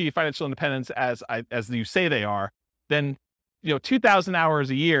to achieve financial independence as you say they are, then 2,000 hours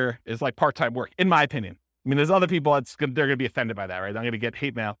a year is like part-time work, in my opinion. I mean, there's other people they're going to be offended by that, right? I'm going to get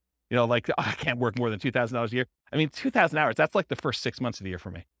hate mail, I can't work more than $2,000 a year. I mean, 2,000 hours, that's like the first 6 months of the year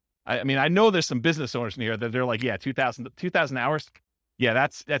for me. I mean, I know there's some business owners in here that they're like, yeah, 2,000 hours. Yeah,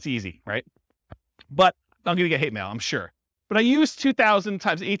 that's easy, right? But I'm going to get hate mail, I'm sure. But I use 2,000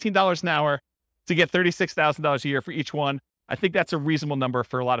 times $18 an hour to get $36,000 a year for each one. I think that's a reasonable number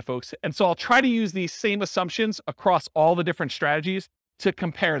for a lot of folks. And so I'll try to use these same assumptions across all the different strategies to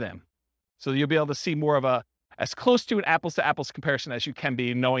compare them. So you'll be able to see more of as close to an apples to apples comparison as you can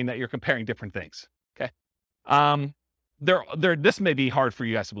be, knowing that you're comparing different things. Okay. This may be hard for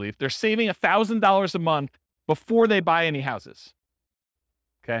you guys to believe. They're saving $1,000 a month before they buy any houses.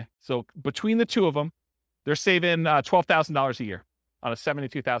 Okay. So between the two of them, they're saving $12,000 a year on a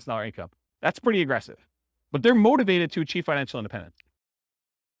 $72,000 income. That's pretty aggressive, but they're motivated to achieve financial independence.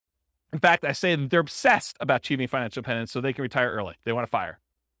 In fact, I say that they're obsessed about achieving financial independence so they can retire early. They want to fire.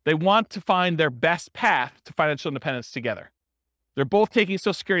 They want to find their best path to financial independence together. They're both taking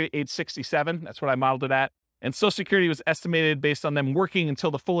Social Security at age 67. That's what I modeled it at. And Social Security was estimated based on them working until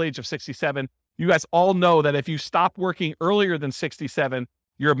the full age of 67. You guys all know that if you stop working earlier than 67,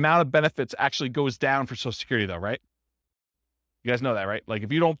 your amount of benefits actually goes down for Social Security though, right? You guys know that, right? Like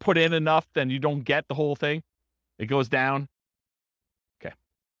if you don't put in enough, then you don't get the whole thing. It goes down. Okay.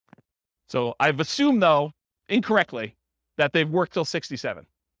 So I've assumed though, incorrectly, that they've worked till 67.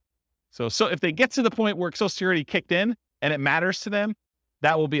 So if they get to the point where Social Security kicked in and it matters to them,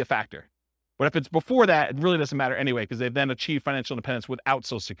 that will be a factor. But if it's before that, it really doesn't matter anyway, because they've then achieved financial independence without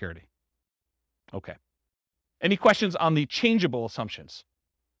Social Security. Okay. Any questions on the changeable assumptions?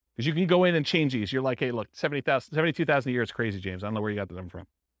 Because you can go in and change these. You're like, hey, look, 72,000 a year is crazy, James. I don't know where you got the number from.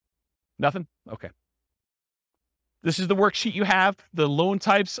 Nothing? Okay. This is the worksheet you have, the loan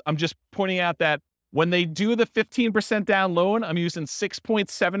types. I'm just pointing out that when they do the 15% down loan, I'm using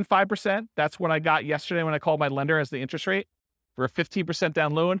 6.75%. That's what I got yesterday when I called my lender as the interest rate for a 15%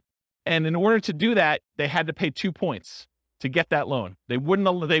 down loan. And in order to do that, they had to pay 2 points to get that loan. They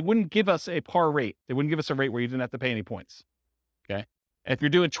wouldn't give us a par rate. They wouldn't give us a rate where you didn't have to pay any points. Okay. And if you're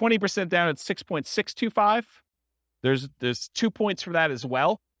doing 20% down at 6.625, there's 2 points for that as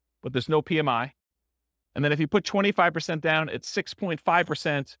well, but there's no PMI. And then if you put 25% down at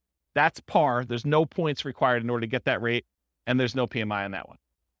 6.5%, that's par. There's no points required in order to get that rate, and there's no PMI on that one.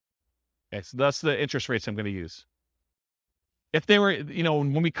 Okay, so that's the interest rates I'm going to use. If they were,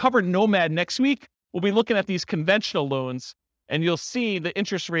 when we cover Nomad next week, we'll be looking at these conventional loans, and you'll see the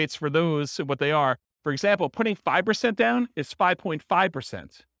interest rates for those, what they are. For example, putting 5% down is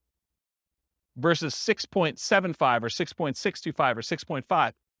 5.5% versus 6.75 or 6.625 or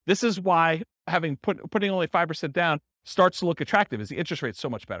 6.5. This is why putting only 5% down starts to look attractive, is the interest rate's so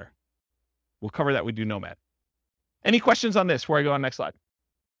much better. We'll cover that. We do Nomad. Any questions on this before I go on next slide?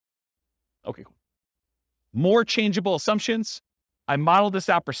 Okay, cool. More changeable assumptions. I modeled this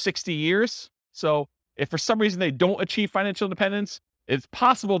out for 60 years. So if for some reason they don't achieve financial independence, it's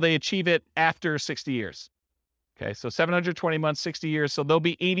possible they achieve it after 60 years. Okay, so 720 months, 60 years. So they'll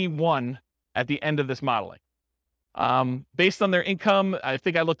be 81 at the end of this modeling. Based on their income, I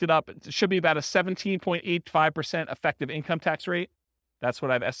think I looked it up. It should be about a 17.85% effective income tax rate. That's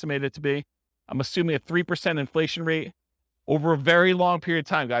what I've estimated it to be. I'm assuming a 3% inflation rate over a very long period of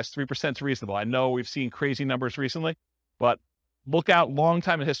time, guys. 3% is reasonable. I know we've seen crazy numbers recently, but look out long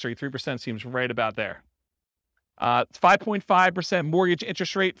time in history. 3% seems right about there. 5.5% mortgage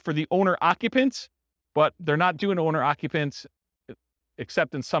interest rate for the owner occupant, but they're not doing owner occupant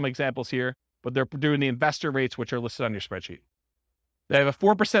except in some examples here, but they're doing the investor rates, which are listed on your spreadsheet. They have a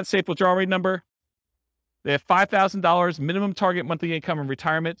 4% safe withdrawal rate number. They have $5,000 minimum target monthly income in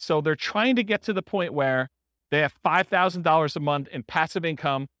retirement. So they're trying to get to the point where they have $5,000 a month in passive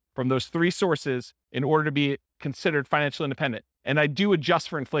income from those three sources in order to be considered financially independent. And I do adjust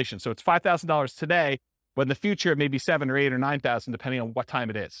for inflation. So it's $5,000 today, but in the future, it may be $7,000 or $8,000 or $9,000, depending on what time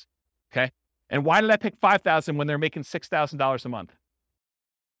it is. Okay. And why did I pick $5,000 when they're making $6,000 a month?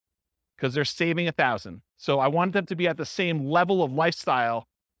 Because they're saving $1,000. So I want them to be at the same level of lifestyle,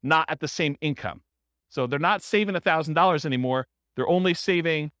 not at the same income. So they're not saving $1,000 anymore. They're only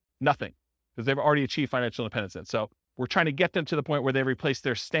saving nothing because they've already achieved financial independence. And so we're trying to get them to the point where they replace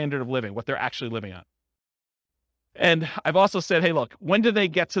their standard of living, what they're actually living on. And I've also said, hey, look, when do they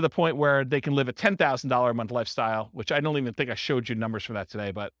get to the point where they can live a $10,000 a month lifestyle, which I don't even think I showed you numbers for that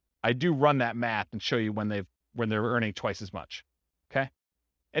today, but I do run that math and show you when they're earning twice as much. Okay.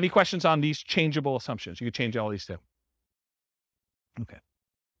 Any questions on these changeable assumptions? You could change all these too. Okay.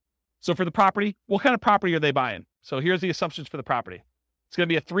 So for the property, what kind of property are they buying? So here's the assumptions for the property. It's going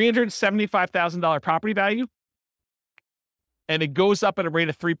to be a $375,000 property value, and it goes up at a rate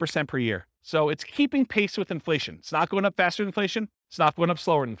of 3% per year. So it's keeping pace with inflation. It's not going up faster than inflation. It's not going up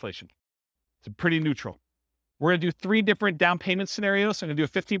slower than inflation. It's pretty neutral. We're going to do 3 different down payment scenarios. So I'm going to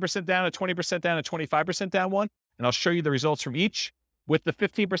do a 15% down, a 20% down, a 25% down one, and I'll show you the results from each. With the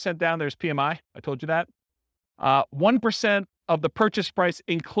 15% down, there's PMI. I told you that. 1% of the purchase price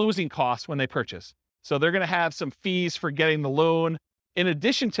in closing costs when they purchase. So they're going to have some fees for getting the loan. In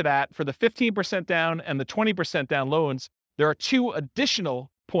addition to that, for the 15% down and the 20% down loans, there are 2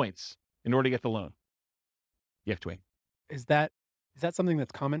 additional points in order to get the loan. You have to wait. Is that something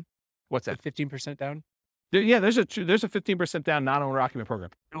that's common? What's that? 15% down? Yeah, there's a 15% down non-owner occupant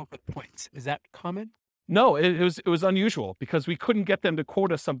program. No, but points. Is that common? No, it was unusual because we couldn't get them to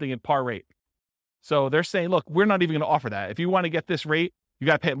quote us something at par rate. So they're saying, look, we're not even going to offer that. If you want to get this rate, you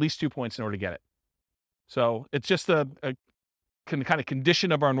got to pay at least 2 points in order to get it. So it's just a kind of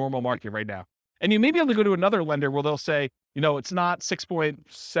condition of our normal market right now. And you may be able to go to another lender where they'll say, it's not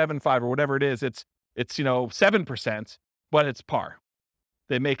 6.75 or whatever it is. It's 7%, but it's par.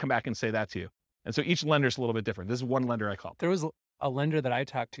 They may come back and say that to you. And so each lender is a little bit different. This is one lender I called. There was a lender that I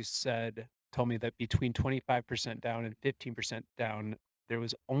talked to told me that between 25% down and 15% down, there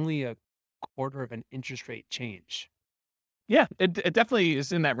was only a quarter of an interest rate change. Yeah, it definitely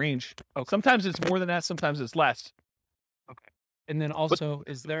is in that range. Okay. Sometimes it's more than that. Sometimes it's less. Okay. And then also,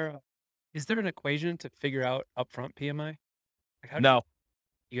 is there an equation to figure out upfront PMI? No.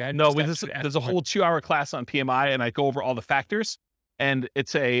 There's a whole 2-hour class on PMI, and I go over all the factors, and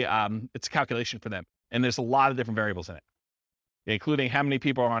it's a calculation for them. And there's a lot of different variables in it, including how many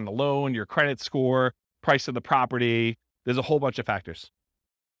people are on the loan, your credit score, price of the property. There's a whole bunch of factors.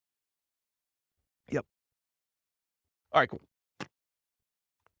 Yep. All right, cool.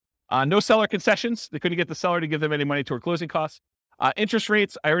 No seller concessions. They couldn't get the seller to give them any money toward closing costs. Interest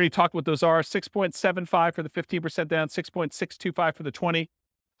rates, I already talked what those are. 6.75 for the 15% down, 6.625 for the 20,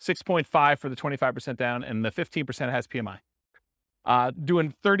 6.5 for the 25% down, and the 15% has PMI.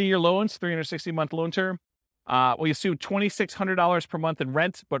 Doing 30-year loans, 360-month loan term. We assume $2,600 per month in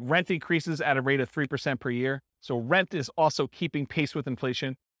rent, but rent increases at a rate of 3% per year. So rent is also keeping pace with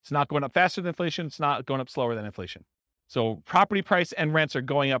inflation. It's not going up faster than inflation. It's not going up slower than inflation. So property price and rents are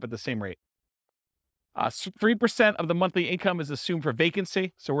going up at the same rate. 3% of the monthly income is assumed for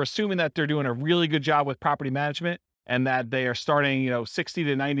vacancy. So we're assuming that they're doing a really good job with property management and that they are starting, 60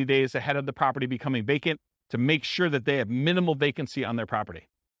 to 90 days ahead of the property becoming vacant to make sure that they have minimal vacancy on their property.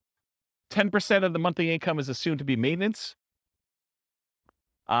 10% of the monthly income is assumed to be maintenance.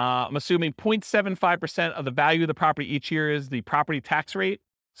 I'm assuming 0.75% of the value of the property each year is the property tax rate.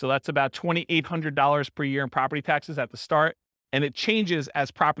 So that's about $2,800 per year in property taxes at the start. And it changes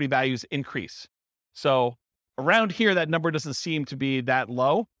as property values increase. So around here, that number doesn't seem to be that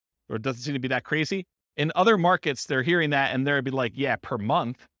low, or it doesn't seem to be that crazy. In other markets, they're hearing that and they'll be like, yeah, per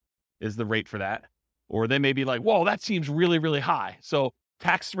month is the rate for that. Or they may be like, whoa, that seems really, really high. So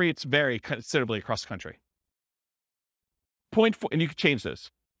Tax rates vary considerably across the country. 0.4, and you can change those.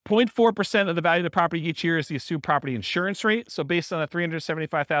 0.4% of the value of the property each year is the assumed property insurance rate. So based on a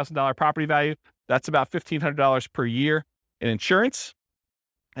 $375,000 property value, that's about $1,500 per year in insurance.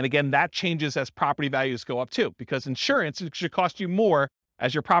 And again, that changes as property values go up too, because insurance should cost you more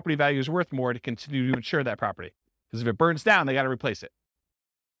as your property value is worth more to continue to insure that property. Because if it burns down, they got to replace it.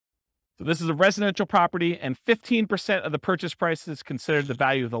 So this is a residential property, and 15% of the purchase price is considered the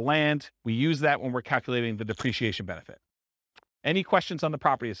value of the land. We use that when we're calculating the depreciation benefit. Any questions on the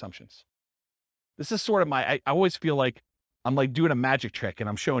property assumptions? This is sort of I always feel like I'm like doing a magic trick and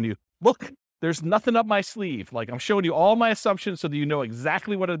I'm showing you, look, there's nothing up my sleeve. Like I'm showing you all my assumptions so that you know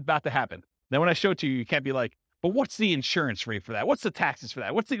exactly what is about to happen. Then when I show it to you, you can't be like, but what's the insurance rate for that? What's the taxes for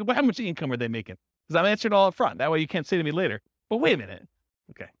that? How much income are they making? Because I'm answering all up front. That way you can't say to me later, but wait a minute.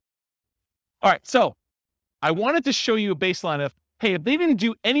 Okay. All right. So I wanted to show you a baseline of, hey, if they didn't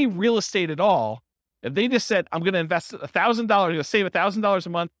do any real estate at all, if they just said, I'm going to invest $1,000, I'm going to save $1,000 a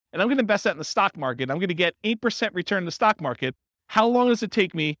month, and I'm going to invest that in the stock market, I'm going to get 8% return in the stock market, how long does it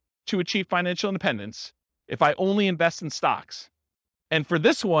take me to achieve financial independence if I only invest in stocks? And for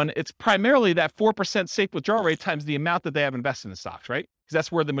this one, it's primarily that 4% safe withdrawal rate times the amount that they have invested in stocks, right? Because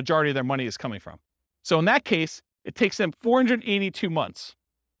that's where the majority of their money is coming from. So in that case, it takes them 482 months,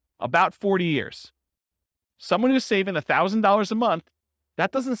 about 40 years. Someone who's saving $1,000 a month,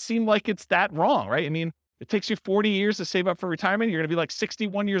 that doesn't seem like it's that wrong, right? I mean, it takes you 40 years to save up for retirement. You're going to be like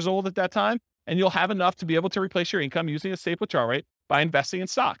 61 years old at that time, and you'll have enough to be able to replace your income using a safe withdrawal rate by investing in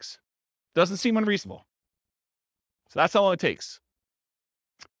stocks. Doesn't seem unreasonable. So that's how long it takes.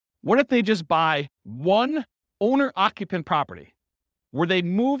 What if they just buy one owner-occupant property where they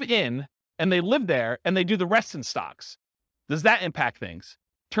move in and they live there and they do the rest in stocks? Does that impact things?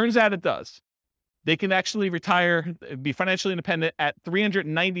 Turns out it does. They can actually retire, be financially independent at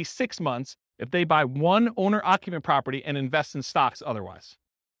 396 months if they buy one owner-occupant property and invest in stocks otherwise.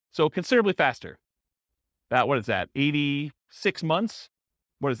 So considerably faster. About, what is that, 86 months?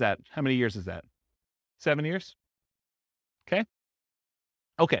 What is that? How many years is that? 7 years? Okay.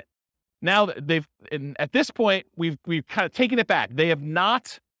 Okay. Now at this point, we've kind of taken it back. They have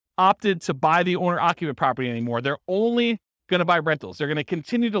not opted to buy the owner-occupant property anymore. They're only going to buy rentals. They're going to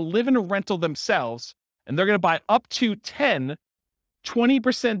continue to live in a rental themselves, and they're going to buy up to 10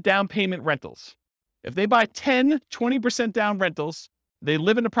 20% down payment rentals. If they buy 10 20% down rentals, they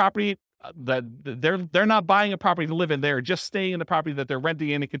live in a property that they're not buying a property to live in. They're just staying in the property that they're renting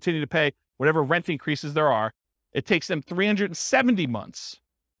in and continue to pay whatever rent increases there are. It takes them 370 months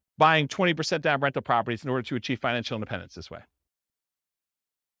buying 20% down rental properties in order to achieve financial independence this way.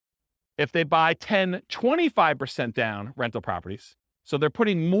 If they buy 10, 25% down rental properties, so they're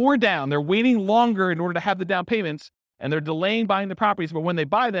putting more down, they're waiting longer in order to have the down payments, and they're delaying buying the properties, but when they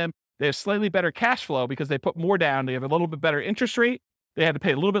buy them, they have slightly better cash flow because they put more down, they have a little bit better interest rate, they had to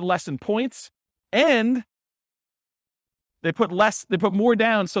pay a little bit less in points, and they put more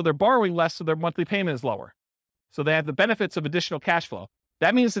down, so they're borrowing less, so their monthly payment is lower. So they have the benefits of additional cash flow.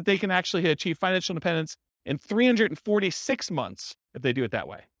 That means that they can actually achieve financial independence in 346 months if they do it that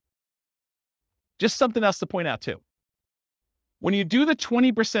way. Just something else to point out too. When you do the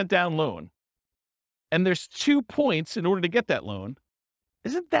 20% down loan, and there's 2 points in order to get that loan,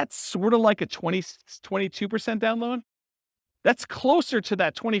 isn't that sort of like a 22% down loan? That's closer to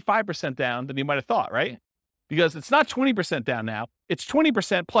that 25% down than you might have thought, right? Because it's not 20% down now, it's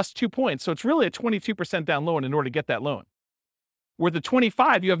 20% plus 2 points. So it's really a 22% down loan in order to get that loan. Where the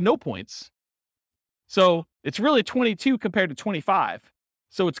 25, you have no points. So it's really 22 compared to 25.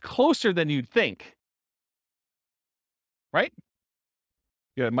 So it's closer than you'd think. Right?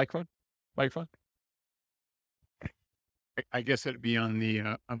 You have a microphone? I guess it'd be on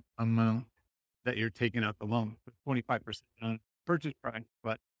the amount that you're taking out the loan, 25% on purchase price,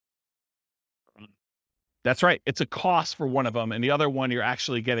 but that's right. It's a cost for one of them, and the other one you're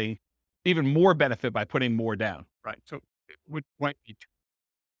actually getting even more benefit by putting more down. right. So it might be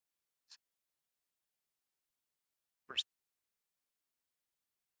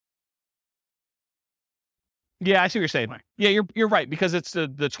Yeah, I see what you're saying. Right. Yeah, you're right, because it's the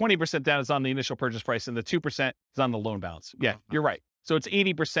 20% down is on the initial purchase price and the 2% is on the loan balance. Yeah, you're right. So it's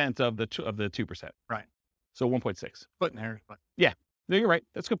 80% of the 2%. Right. So 1.6. splitting hairs, but No, you're right.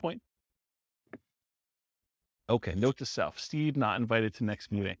 That's a good point. Okay, note to self. Steve not invited to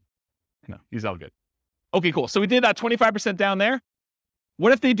next meeting. No, he's all good. Okay, cool. So we did that 25% down there.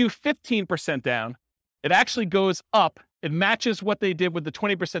 What if they do 15% down? It actually goes up. It matches what they did with the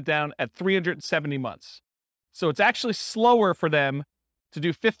 20% down at 370 months. So it's actually slower for them to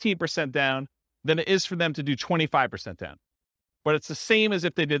do 15% down than it is for them to do 25% down. but it's the same as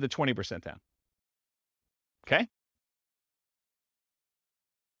if they did the 20% down. Okay?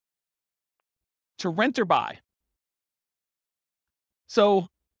 To rent or buy. So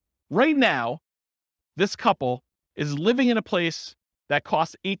right now, this couple is living in a place that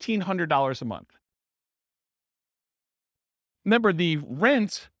costs $1,800 a month. Remember, the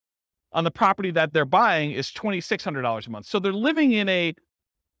rent on the property that they're buying is $2,600 a month. So they're living in a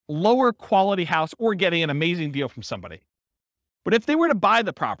lower quality house or getting an amazing deal from somebody. But if they were to buy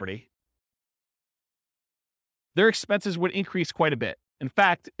the property, their expenses would increase quite a bit. In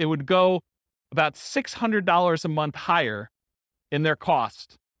fact, it would go about $600 a month higher in their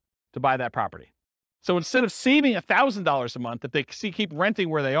cost to buy that property. So instead of saving $1,000 a month that they keep renting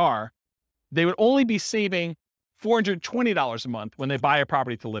where they are, they would only be saving $420 a month when they buy a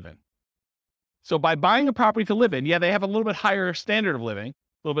property to live in. So by buying a property to live in, yeah, they have a little bit higher standard of living,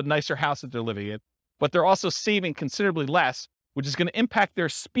 a little bit nicer house that they're living in, but they're also saving considerably less, which is going to impact their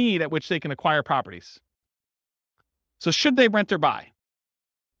speed at which they can acquire properties. So should they rent or buy?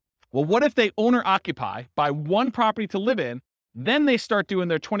 Well, what if they owner occupy, buy one property to live in, then they start doing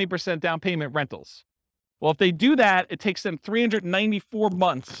their 20% down payment rentals? Well, if they do that, it takes them 394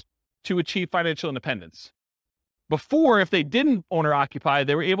 months to achieve financial independence. Before, if they didn't owner occupy,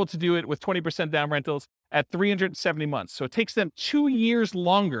 they were able to do it with 20% down rentals at 370 months. So it takes them 2 years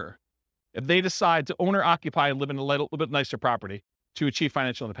longer if they decide to owner occupy and live in a little bit nicer property to achieve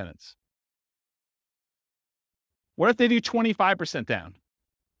financial independence. What if they do 25% down?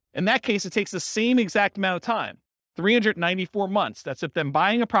 In that case, it takes the same exact amount of time, 394 months. That's if them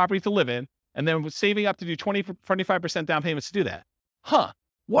buying a property to live in and then saving up to do 25% down payments to do that.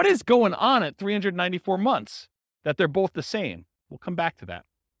 What is going on at 394 months that they're both the same? We'll come back to that.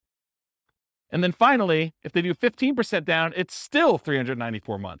 And then finally, if they do 15% down, it's still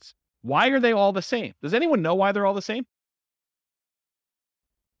 394 months. Why are they all the same? Does anyone know why they're all the same?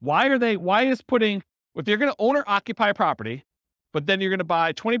 If you're going to owner occupy a property, but then you're going to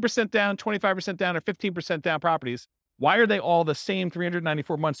buy 20% down, 25% down, or 15% down properties, why are they all the same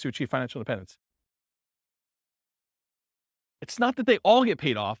 394 months to achieve financial independence? It's not that they all get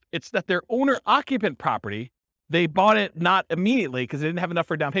paid off. It's that their owner-occupant property, they bought it not immediately because they didn't have enough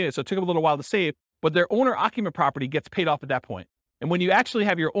for a down payment, so it took them a little while to save, but their owner-occupant property gets paid off at that point. And when you actually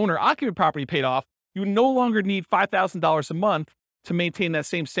have your owner-occupant property paid off, you no longer need $5,000 a month to maintain that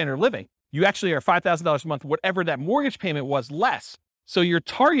same standard of living. You actually are $5,000 a month, whatever that mortgage payment was, less. So your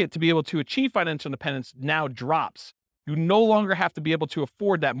target to be able to achieve financial independence now drops. You no longer have to be able to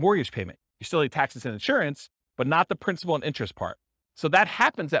afford that mortgage payment. You still need taxes and insurance, but not the principal and interest part. So that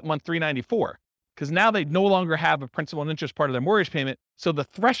happens at month 394 because now they no longer have a principal and interest part of their mortgage payment. So the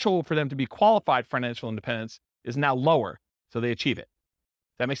threshold for them to be qualified for financial independence is now lower. So they achieve it.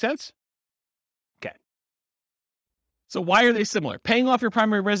 Does that make sense? Okay. So why are they similar? Paying off your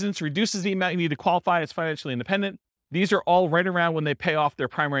primary residence reduces the amount you need to qualify as financially independent. These are all right around when they pay off their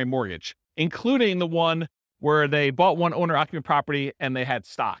primary mortgage, including the one where they bought one owner-occupant property and they had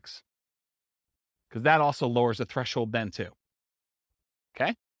stocks, because that also lowers the threshold then too.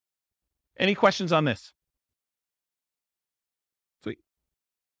 Okay? Any questions on this? Sweet.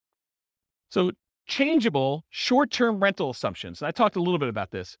 So changeable short-term rental assumptions. And I talked a little bit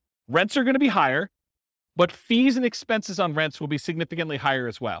about this. Rents are going to be higher, but fees and expenses on rents will be significantly higher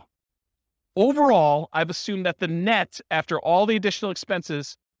as well. Overall, I've assumed that the net after all the additional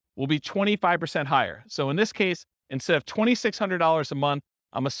expenses will be 25% higher. So in this case, instead of $2,600 a month,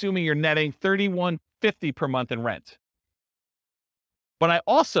 I'm assuming you're netting $3,150 per month in rent. But I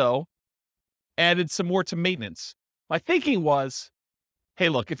also added some more to maintenance. My thinking was, hey,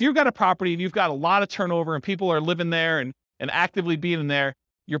 look, if you've got a property and you've got a lot of turnover and people are living there and actively being in there,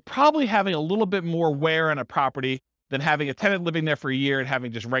 you're probably having a little bit more wear on a property than having a tenant living there for a year and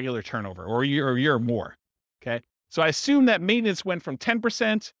having just regular turnover or a year or more. Okay. So I assume that maintenance went from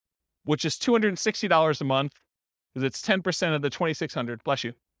 10%, which is $260 a month, because it's 10% of the $2,600, bless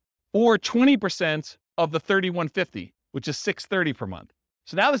you, or 20% of the $3,150, which is $630 per month.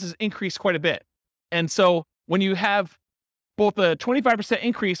 So now this has increased quite a bit. And so when you have both a 25%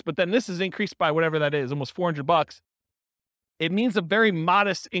 increase, but then this is increased by whatever that is, almost $400, it means a very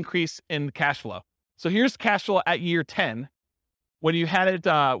modest increase in cash flow. So here's cash flow at year 10. When you had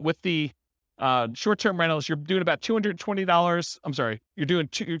it with the short-term rentals, you're doing about $220. I'm sorry, you're doing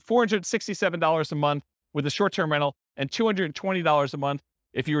 $467 a month with a short-term rental and $220 a month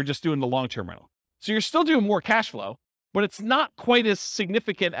if you were just doing the long-term rental. So you're still doing more cash flow, but it's not quite as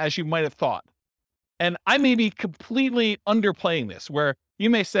significant as you might have thought. And I may be completely underplaying this, where you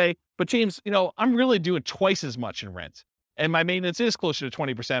may say, but James, I'm really doing twice as much in rent, and my maintenance is closer to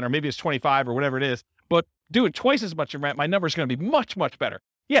 20%, or maybe it's 25 or whatever it is, but doing twice as much in rent, my number is going to be much, much better.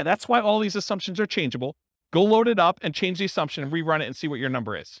 Yeah, that's why all these assumptions are changeable. Go load it up and change the assumption and rerun it and see what your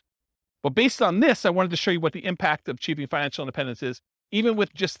number is. But based on this, I wanted to show you what the impact of achieving financial independence is, even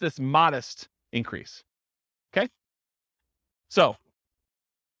with just this modest increase. Okay? So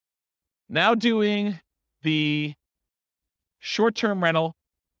now doing the short-term rental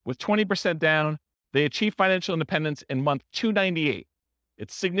with 20% down, they achieve financial independence in month 298.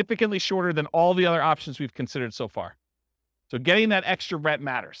 It's significantly shorter than all the other options we've considered so far. So getting that extra rent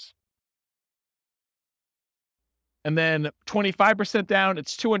matters. And then 25% down,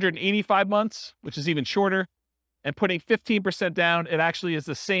 it's 285 months, which is even shorter. And putting 15% down, it actually is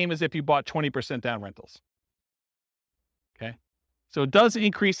the same as if you bought 20% down rentals. Okay. So it does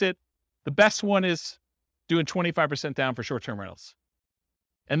increase it. The best one is doing 25% down for short-term rentals.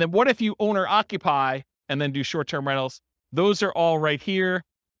 And then what if you owner occupy and then do short-term rentals? Those are all right here.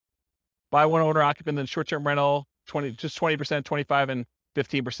 Buy one owner occupant, then short-term rental, 20%, 25 and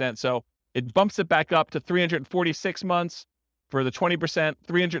 15%. So it bumps it back up to 346 months for the 20%,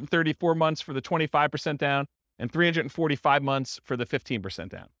 334 months for the 25% down, and 345 months for the 15%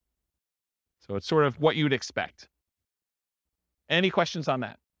 down. So it's sort of what you'd expect. Any questions on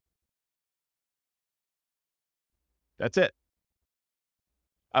that? That's it.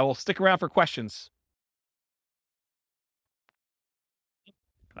 I will stick around for questions.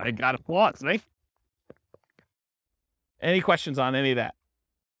 I got applause, right? Any questions on any of that?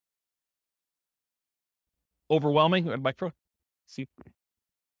 Overwhelming? Micro? See?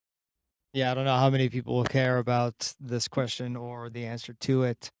 Yeah, I don't know how many people will care about this question or the answer to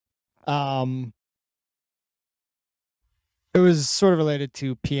it. It was sort of related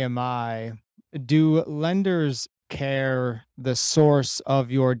to PMI. Do lenders care the source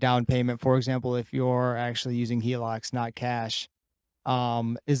of your down payment? For example, if you're actually using HELOCs, not cash,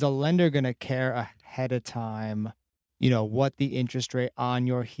 is a lender going to care ahead of time, what the interest rate on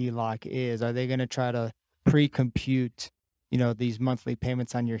your HELOC is? Are they going to try to pre-compute, these monthly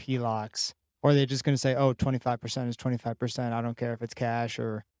payments on your HELOCs? Or are they just going to say, oh, 25% is 25%. I don't care if it's cash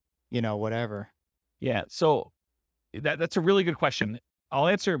or, whatever. Yeah. So that's a really good question. I'll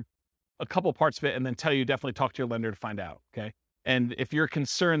answer a couple parts of it and then tell you definitely talk to your lender to find out. Okay. And if you're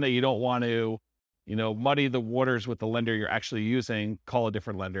concerned that you don't want to, muddy the waters with the lender you're actually using, call a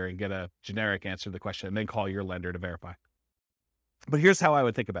different lender and get a generic answer to the question and then call your lender to verify. But here's how I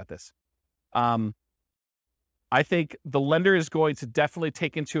would think about this. I think the lender is going to definitely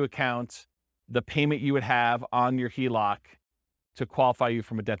take into account the payment you would have on your HELOC to qualify you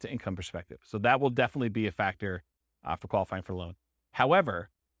from a debt to income perspective. So that will definitely be a factor for qualifying for a loan. However,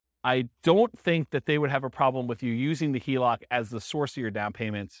 I don't think that they would have a problem with you using the HELOC as the source of your down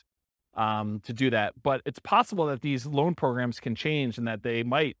payments to do that. But it's possible that these loan programs can change and that they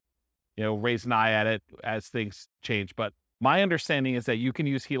might, raise an eye at it as things change. But my understanding is that you can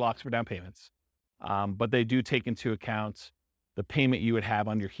use HELOCs for down payments, but they do take into account the payment you would have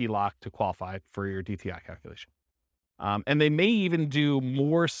on your HELOC to qualify for your DTI calculation. And they may even do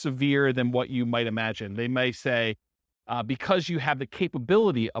more severe than what you might imagine. They may say, because you have the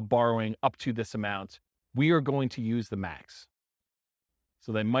capability of borrowing up to this amount, we are going to use the max.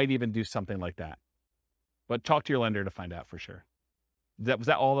 So they might even do something like that. But talk to your lender to find out for sure. Was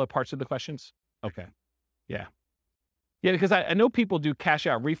that all the parts of the questions? Okay. Yeah. Yeah, because I know people do cash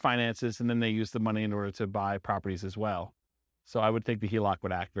out refinances and then they use the money in order to buy properties as well. So I would think the HELOC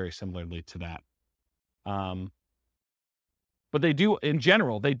would act very similarly to that. But they do, in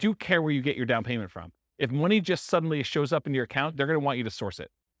general, they do care where you get your down payment from. If money just suddenly shows up in your account, they're going to want you to source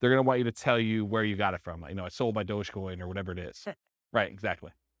it. They're going to want you to tell you where you got it from. I sold my Dogecoin or whatever it is. Right,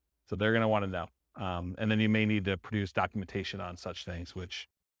 exactly. So they're going to want to know. And then you may need to produce documentation on such things, which,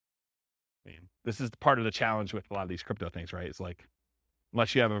 this is part of the challenge with a lot of these crypto things, right? It's like,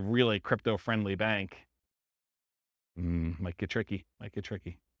 unless you have a really crypto-friendly bank, might get tricky.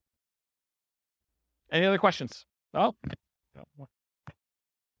 Any other questions? Oh.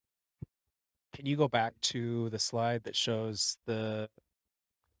 Can you go back to the slide that shows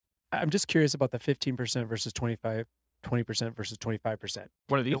I'm just curious about the 15% versus 20% versus 25%.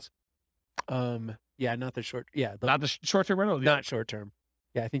 What are these? Yeah, not the short. Yeah, not the short-term rental. Not short-term.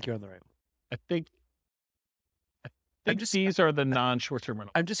 Yeah, I think you're on the right one. I think these are the non-short-term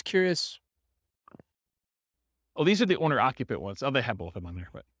rental. I'm just curious. Oh, these are the owner-occupant ones. Oh, they have both of them on there,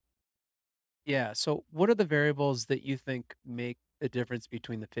 but. Yeah. So what are the variables that you think make the difference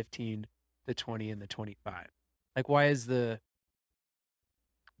between the 15, the 20, and the 25? Like, why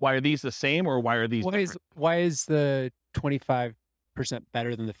are these the same or why are these different? Why is the 25%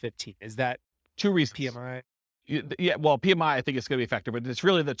 better than the 15? Is that two reasons? PMI? Yeah, well, PMI, I think it's going to be a factor, but it's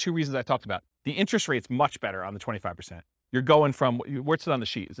really the two reasons I talked about. The interest rate's much better on the 25%. You're going from, what's it on the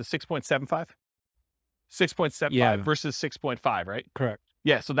sheet? Is it 6.75? 6.75 Yeah. versus 6.5, right? Correct.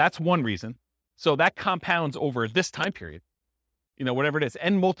 Yeah, so that's one reason. So that compounds over this time period, whatever it is,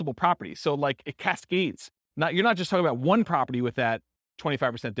 and multiple properties. So like it cascades. You're not just talking about one property with that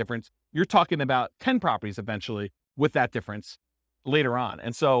 25% difference. You're talking about 10 properties eventually with that difference later on.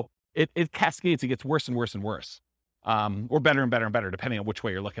 And so it cascades, it gets worse and worse and worse, or better and better and better, depending on which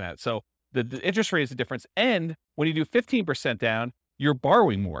way you're looking at it. So the interest rate is the difference. And when you do 15% down, you're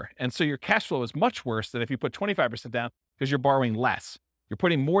borrowing more. And so your cash flow is much worse than if you put 25% down because you're borrowing less. You're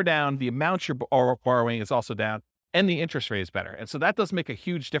putting more down. The amount you're borrowing is also down, and the interest rate is better. And so that does make a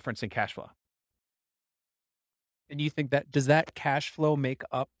huge difference in cash flow. And you think does that cash flow make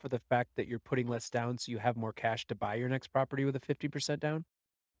up for the fact that you're putting less down so you have more cash to buy your next property with a 50% down?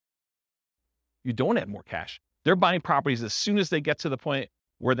 You don't add more cash. They're buying properties as soon as they get to the point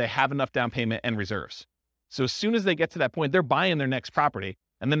where they have enough down payment and reserves. So as soon as they get to that point, they're buying their next property,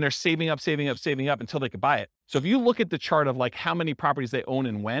 and then they're saving up until they can buy it. So if you look at the chart of like how many properties they own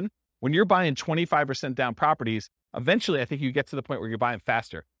and when you're buying 25% down properties, eventually I think you get to the point where you're buying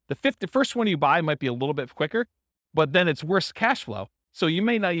faster. The first one you buy might be a little bit quicker, but then it's worse cash flow. So you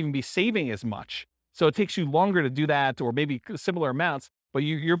may not even be saving as much. So it takes you longer to do that, or maybe similar amounts, but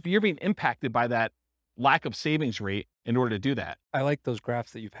you're being impacted by that lack of savings rate in order to do that. I like those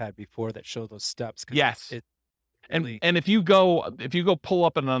graphs that you've had before that show those steps. Yes. And if you go pull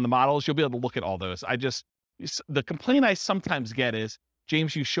up on the models, you'll be able to look at all those. The complaint I sometimes get is,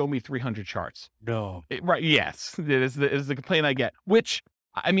 James, you show me 300 charts. No. Right. Yes. It is the complaint I get, which,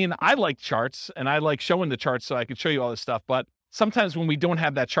 I mean, I like charts and I like showing the charts so I can show you all this stuff. But sometimes when we don't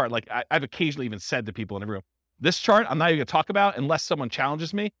have that chart, like I've occasionally even said to people in the room, this chart, I'm not even going to talk about unless someone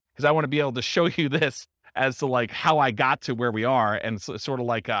challenges me, because I want to be able to show you this as to like how I got to where we are. And it's sort of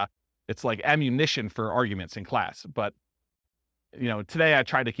like, it's like ammunition for arguments in class. But, today I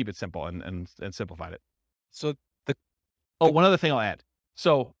tried to keep it simple and simplified it. So one other thing I'll add.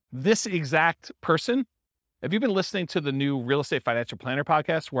 So this exact person, have you been listening to the new Real Estate Financial Planner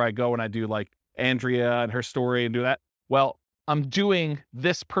podcast where I go and I do like Andrea and her story and do that? Well, I'm doing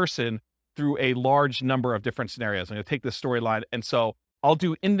this person through a large number of different scenarios. I'm going to take this storyline. And so I'll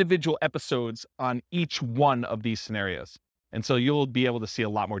do individual episodes on each one of these scenarios. And so you'll be able to see a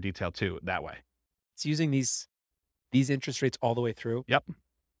lot more detail too that way. it's using these interest rates all the way through. Yep.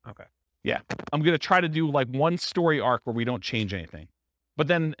 Okay. Yeah. I'm going to try to do like one story arc where we don't change anything. But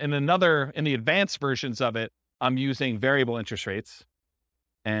then in the advanced versions of it, I'm using variable interest rates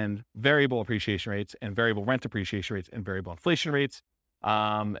and variable appreciation rates and variable rent appreciation rates and variable inflation rates.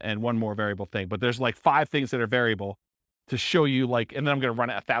 And one more variable thing, but there's like 5 things that are variable to show you like, and then I'm going to run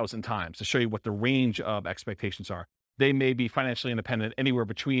it 1,000 times to show you what the range of expectations are. They may be financially independent anywhere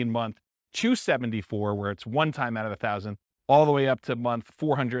between month 274, where it's 1 time out of 1,000, all the way up to month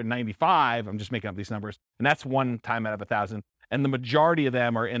 495. I'm just making up these numbers. And that's 1 time out of 1,000. And the majority of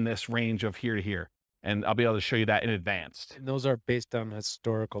them are in this range of here to here. And I'll be able to show you that in advance. And those are based on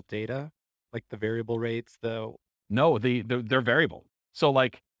historical data, like the variable rates, No, they're variable. So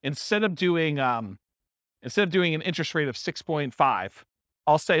like instead of doing an interest rate of 6.5,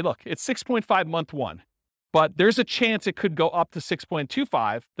 I'll say, look, it's 6.5 month 1, but there's a chance it could go up to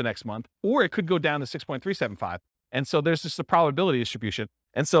 6.25 the next month, or it could go down to 6.375. And so there's just a probability distribution.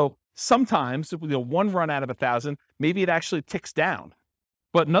 And so sometimes, one run out of 1,000, maybe it actually ticks down.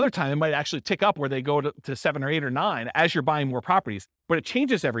 But another time it might actually tick up where they go to 7 or 8 or 9 as you're buying more properties. But it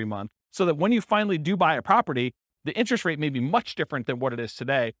changes every month so that when you finally do buy a property, the interest rate may be much different than what it is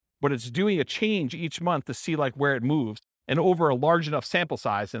today, but it's doing a change each month to see like where it moves and over a large enough sample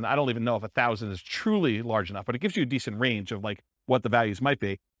size. And I don't even know if 1,000 is truly large enough, but it gives you a decent range of like what the values might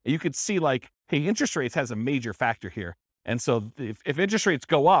be. And you could see like, hey, interest rates has a major factor here. And so if interest rates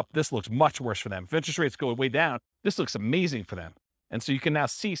go up, this looks much worse for them. If interest rates go way down, this looks amazing for them. And so you can now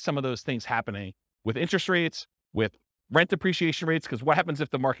see some of those things happening with interest rates, with rent appreciation rates, because what happens if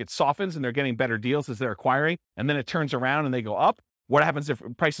the market softens and they're getting better deals as they're acquiring, and then it turns around and they go up? What happens if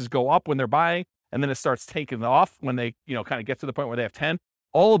prices go up when they're buying, and then it starts taking off when they, kind of get to the point where they have 10?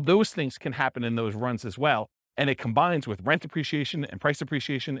 All of those things can happen in those runs as well. And it combines with rent appreciation and price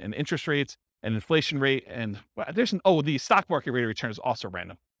appreciation and interest rates and inflation rate. And the stock market rate of return is also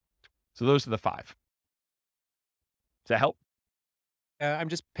random. So those are the 5. Does that help? I'm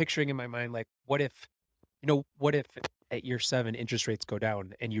just picturing in my mind, like, what if at year 7 interest rates go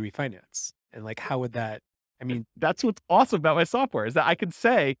down and you refinance? And like, how would that, that's what's awesome about my software is that I can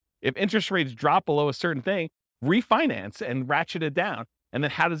say, if interest rates drop below a certain thing, refinance and ratchet it down. And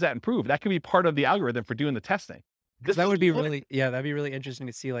then how does that improve? That could be part of the algorithm for doing the testing. This That is would be literally- that'd be really interesting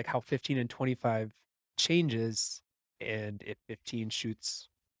to see like how 15 and 25 changes, and if 15 shoots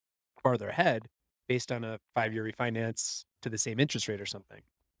farther ahead based on a 5-year refinance to the same interest rate or something.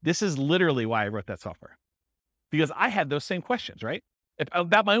 This is literally why I wrote that software, because I had those same questions, right?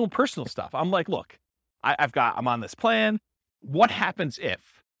 About my own personal stuff. I'm like, look, I'm on this plan. What happens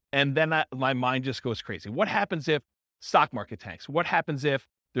if? And then my mind just goes crazy. What happens if stock market tanks? What happens if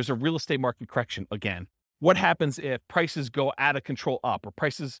there's a real estate market correction again? What happens if prices go out of control up, or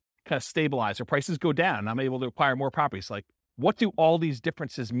prices kind of stabilize, or prices go down and I'm able to acquire more properties? Like, what do all these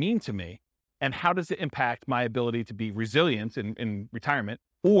differences mean to me? And how does it impact my ability to be resilient in retirement?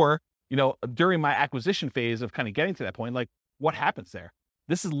 Or, during my acquisition phase of kind of getting to that point, like, what happens there?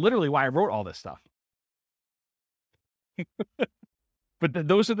 This is literally why I wrote all this stuff. But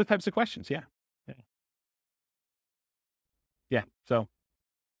those are the types of questions. Yeah. So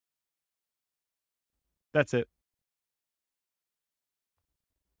that's it.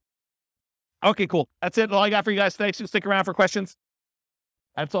 Okay, cool. That's it. All I got for you guys today. So stick around for questions.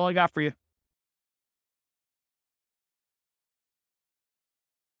 That's all I got for you.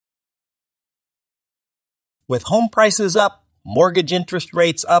 With home prices up, mortgage interest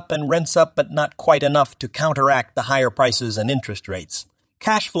rates up, and rents up, but not quite enough to counteract the higher prices and interest rates,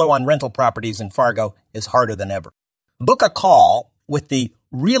 cash flow on rental properties in Fargo is harder than ever. Book a call with the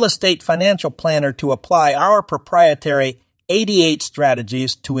Real Estate Financial Planner to apply our proprietary 88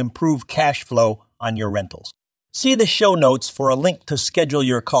 strategies to improve cash flow on your rentals. See the show notes for a link to schedule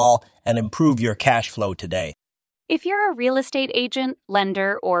your call and improve your cash flow today. If you're a real estate agent,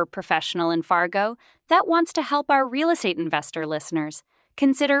 lender, or professional in Fargo that wants to help our real estate investor listeners,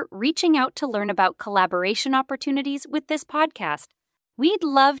 consider reaching out to learn about collaboration opportunities with this podcast. We'd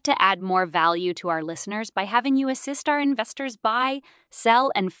love to add more value to our listeners by having you assist our investors buy,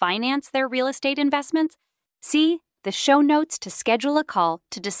 sell, and finance their real estate investments. See the show notes to schedule a call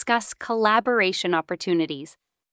to discuss collaboration opportunities.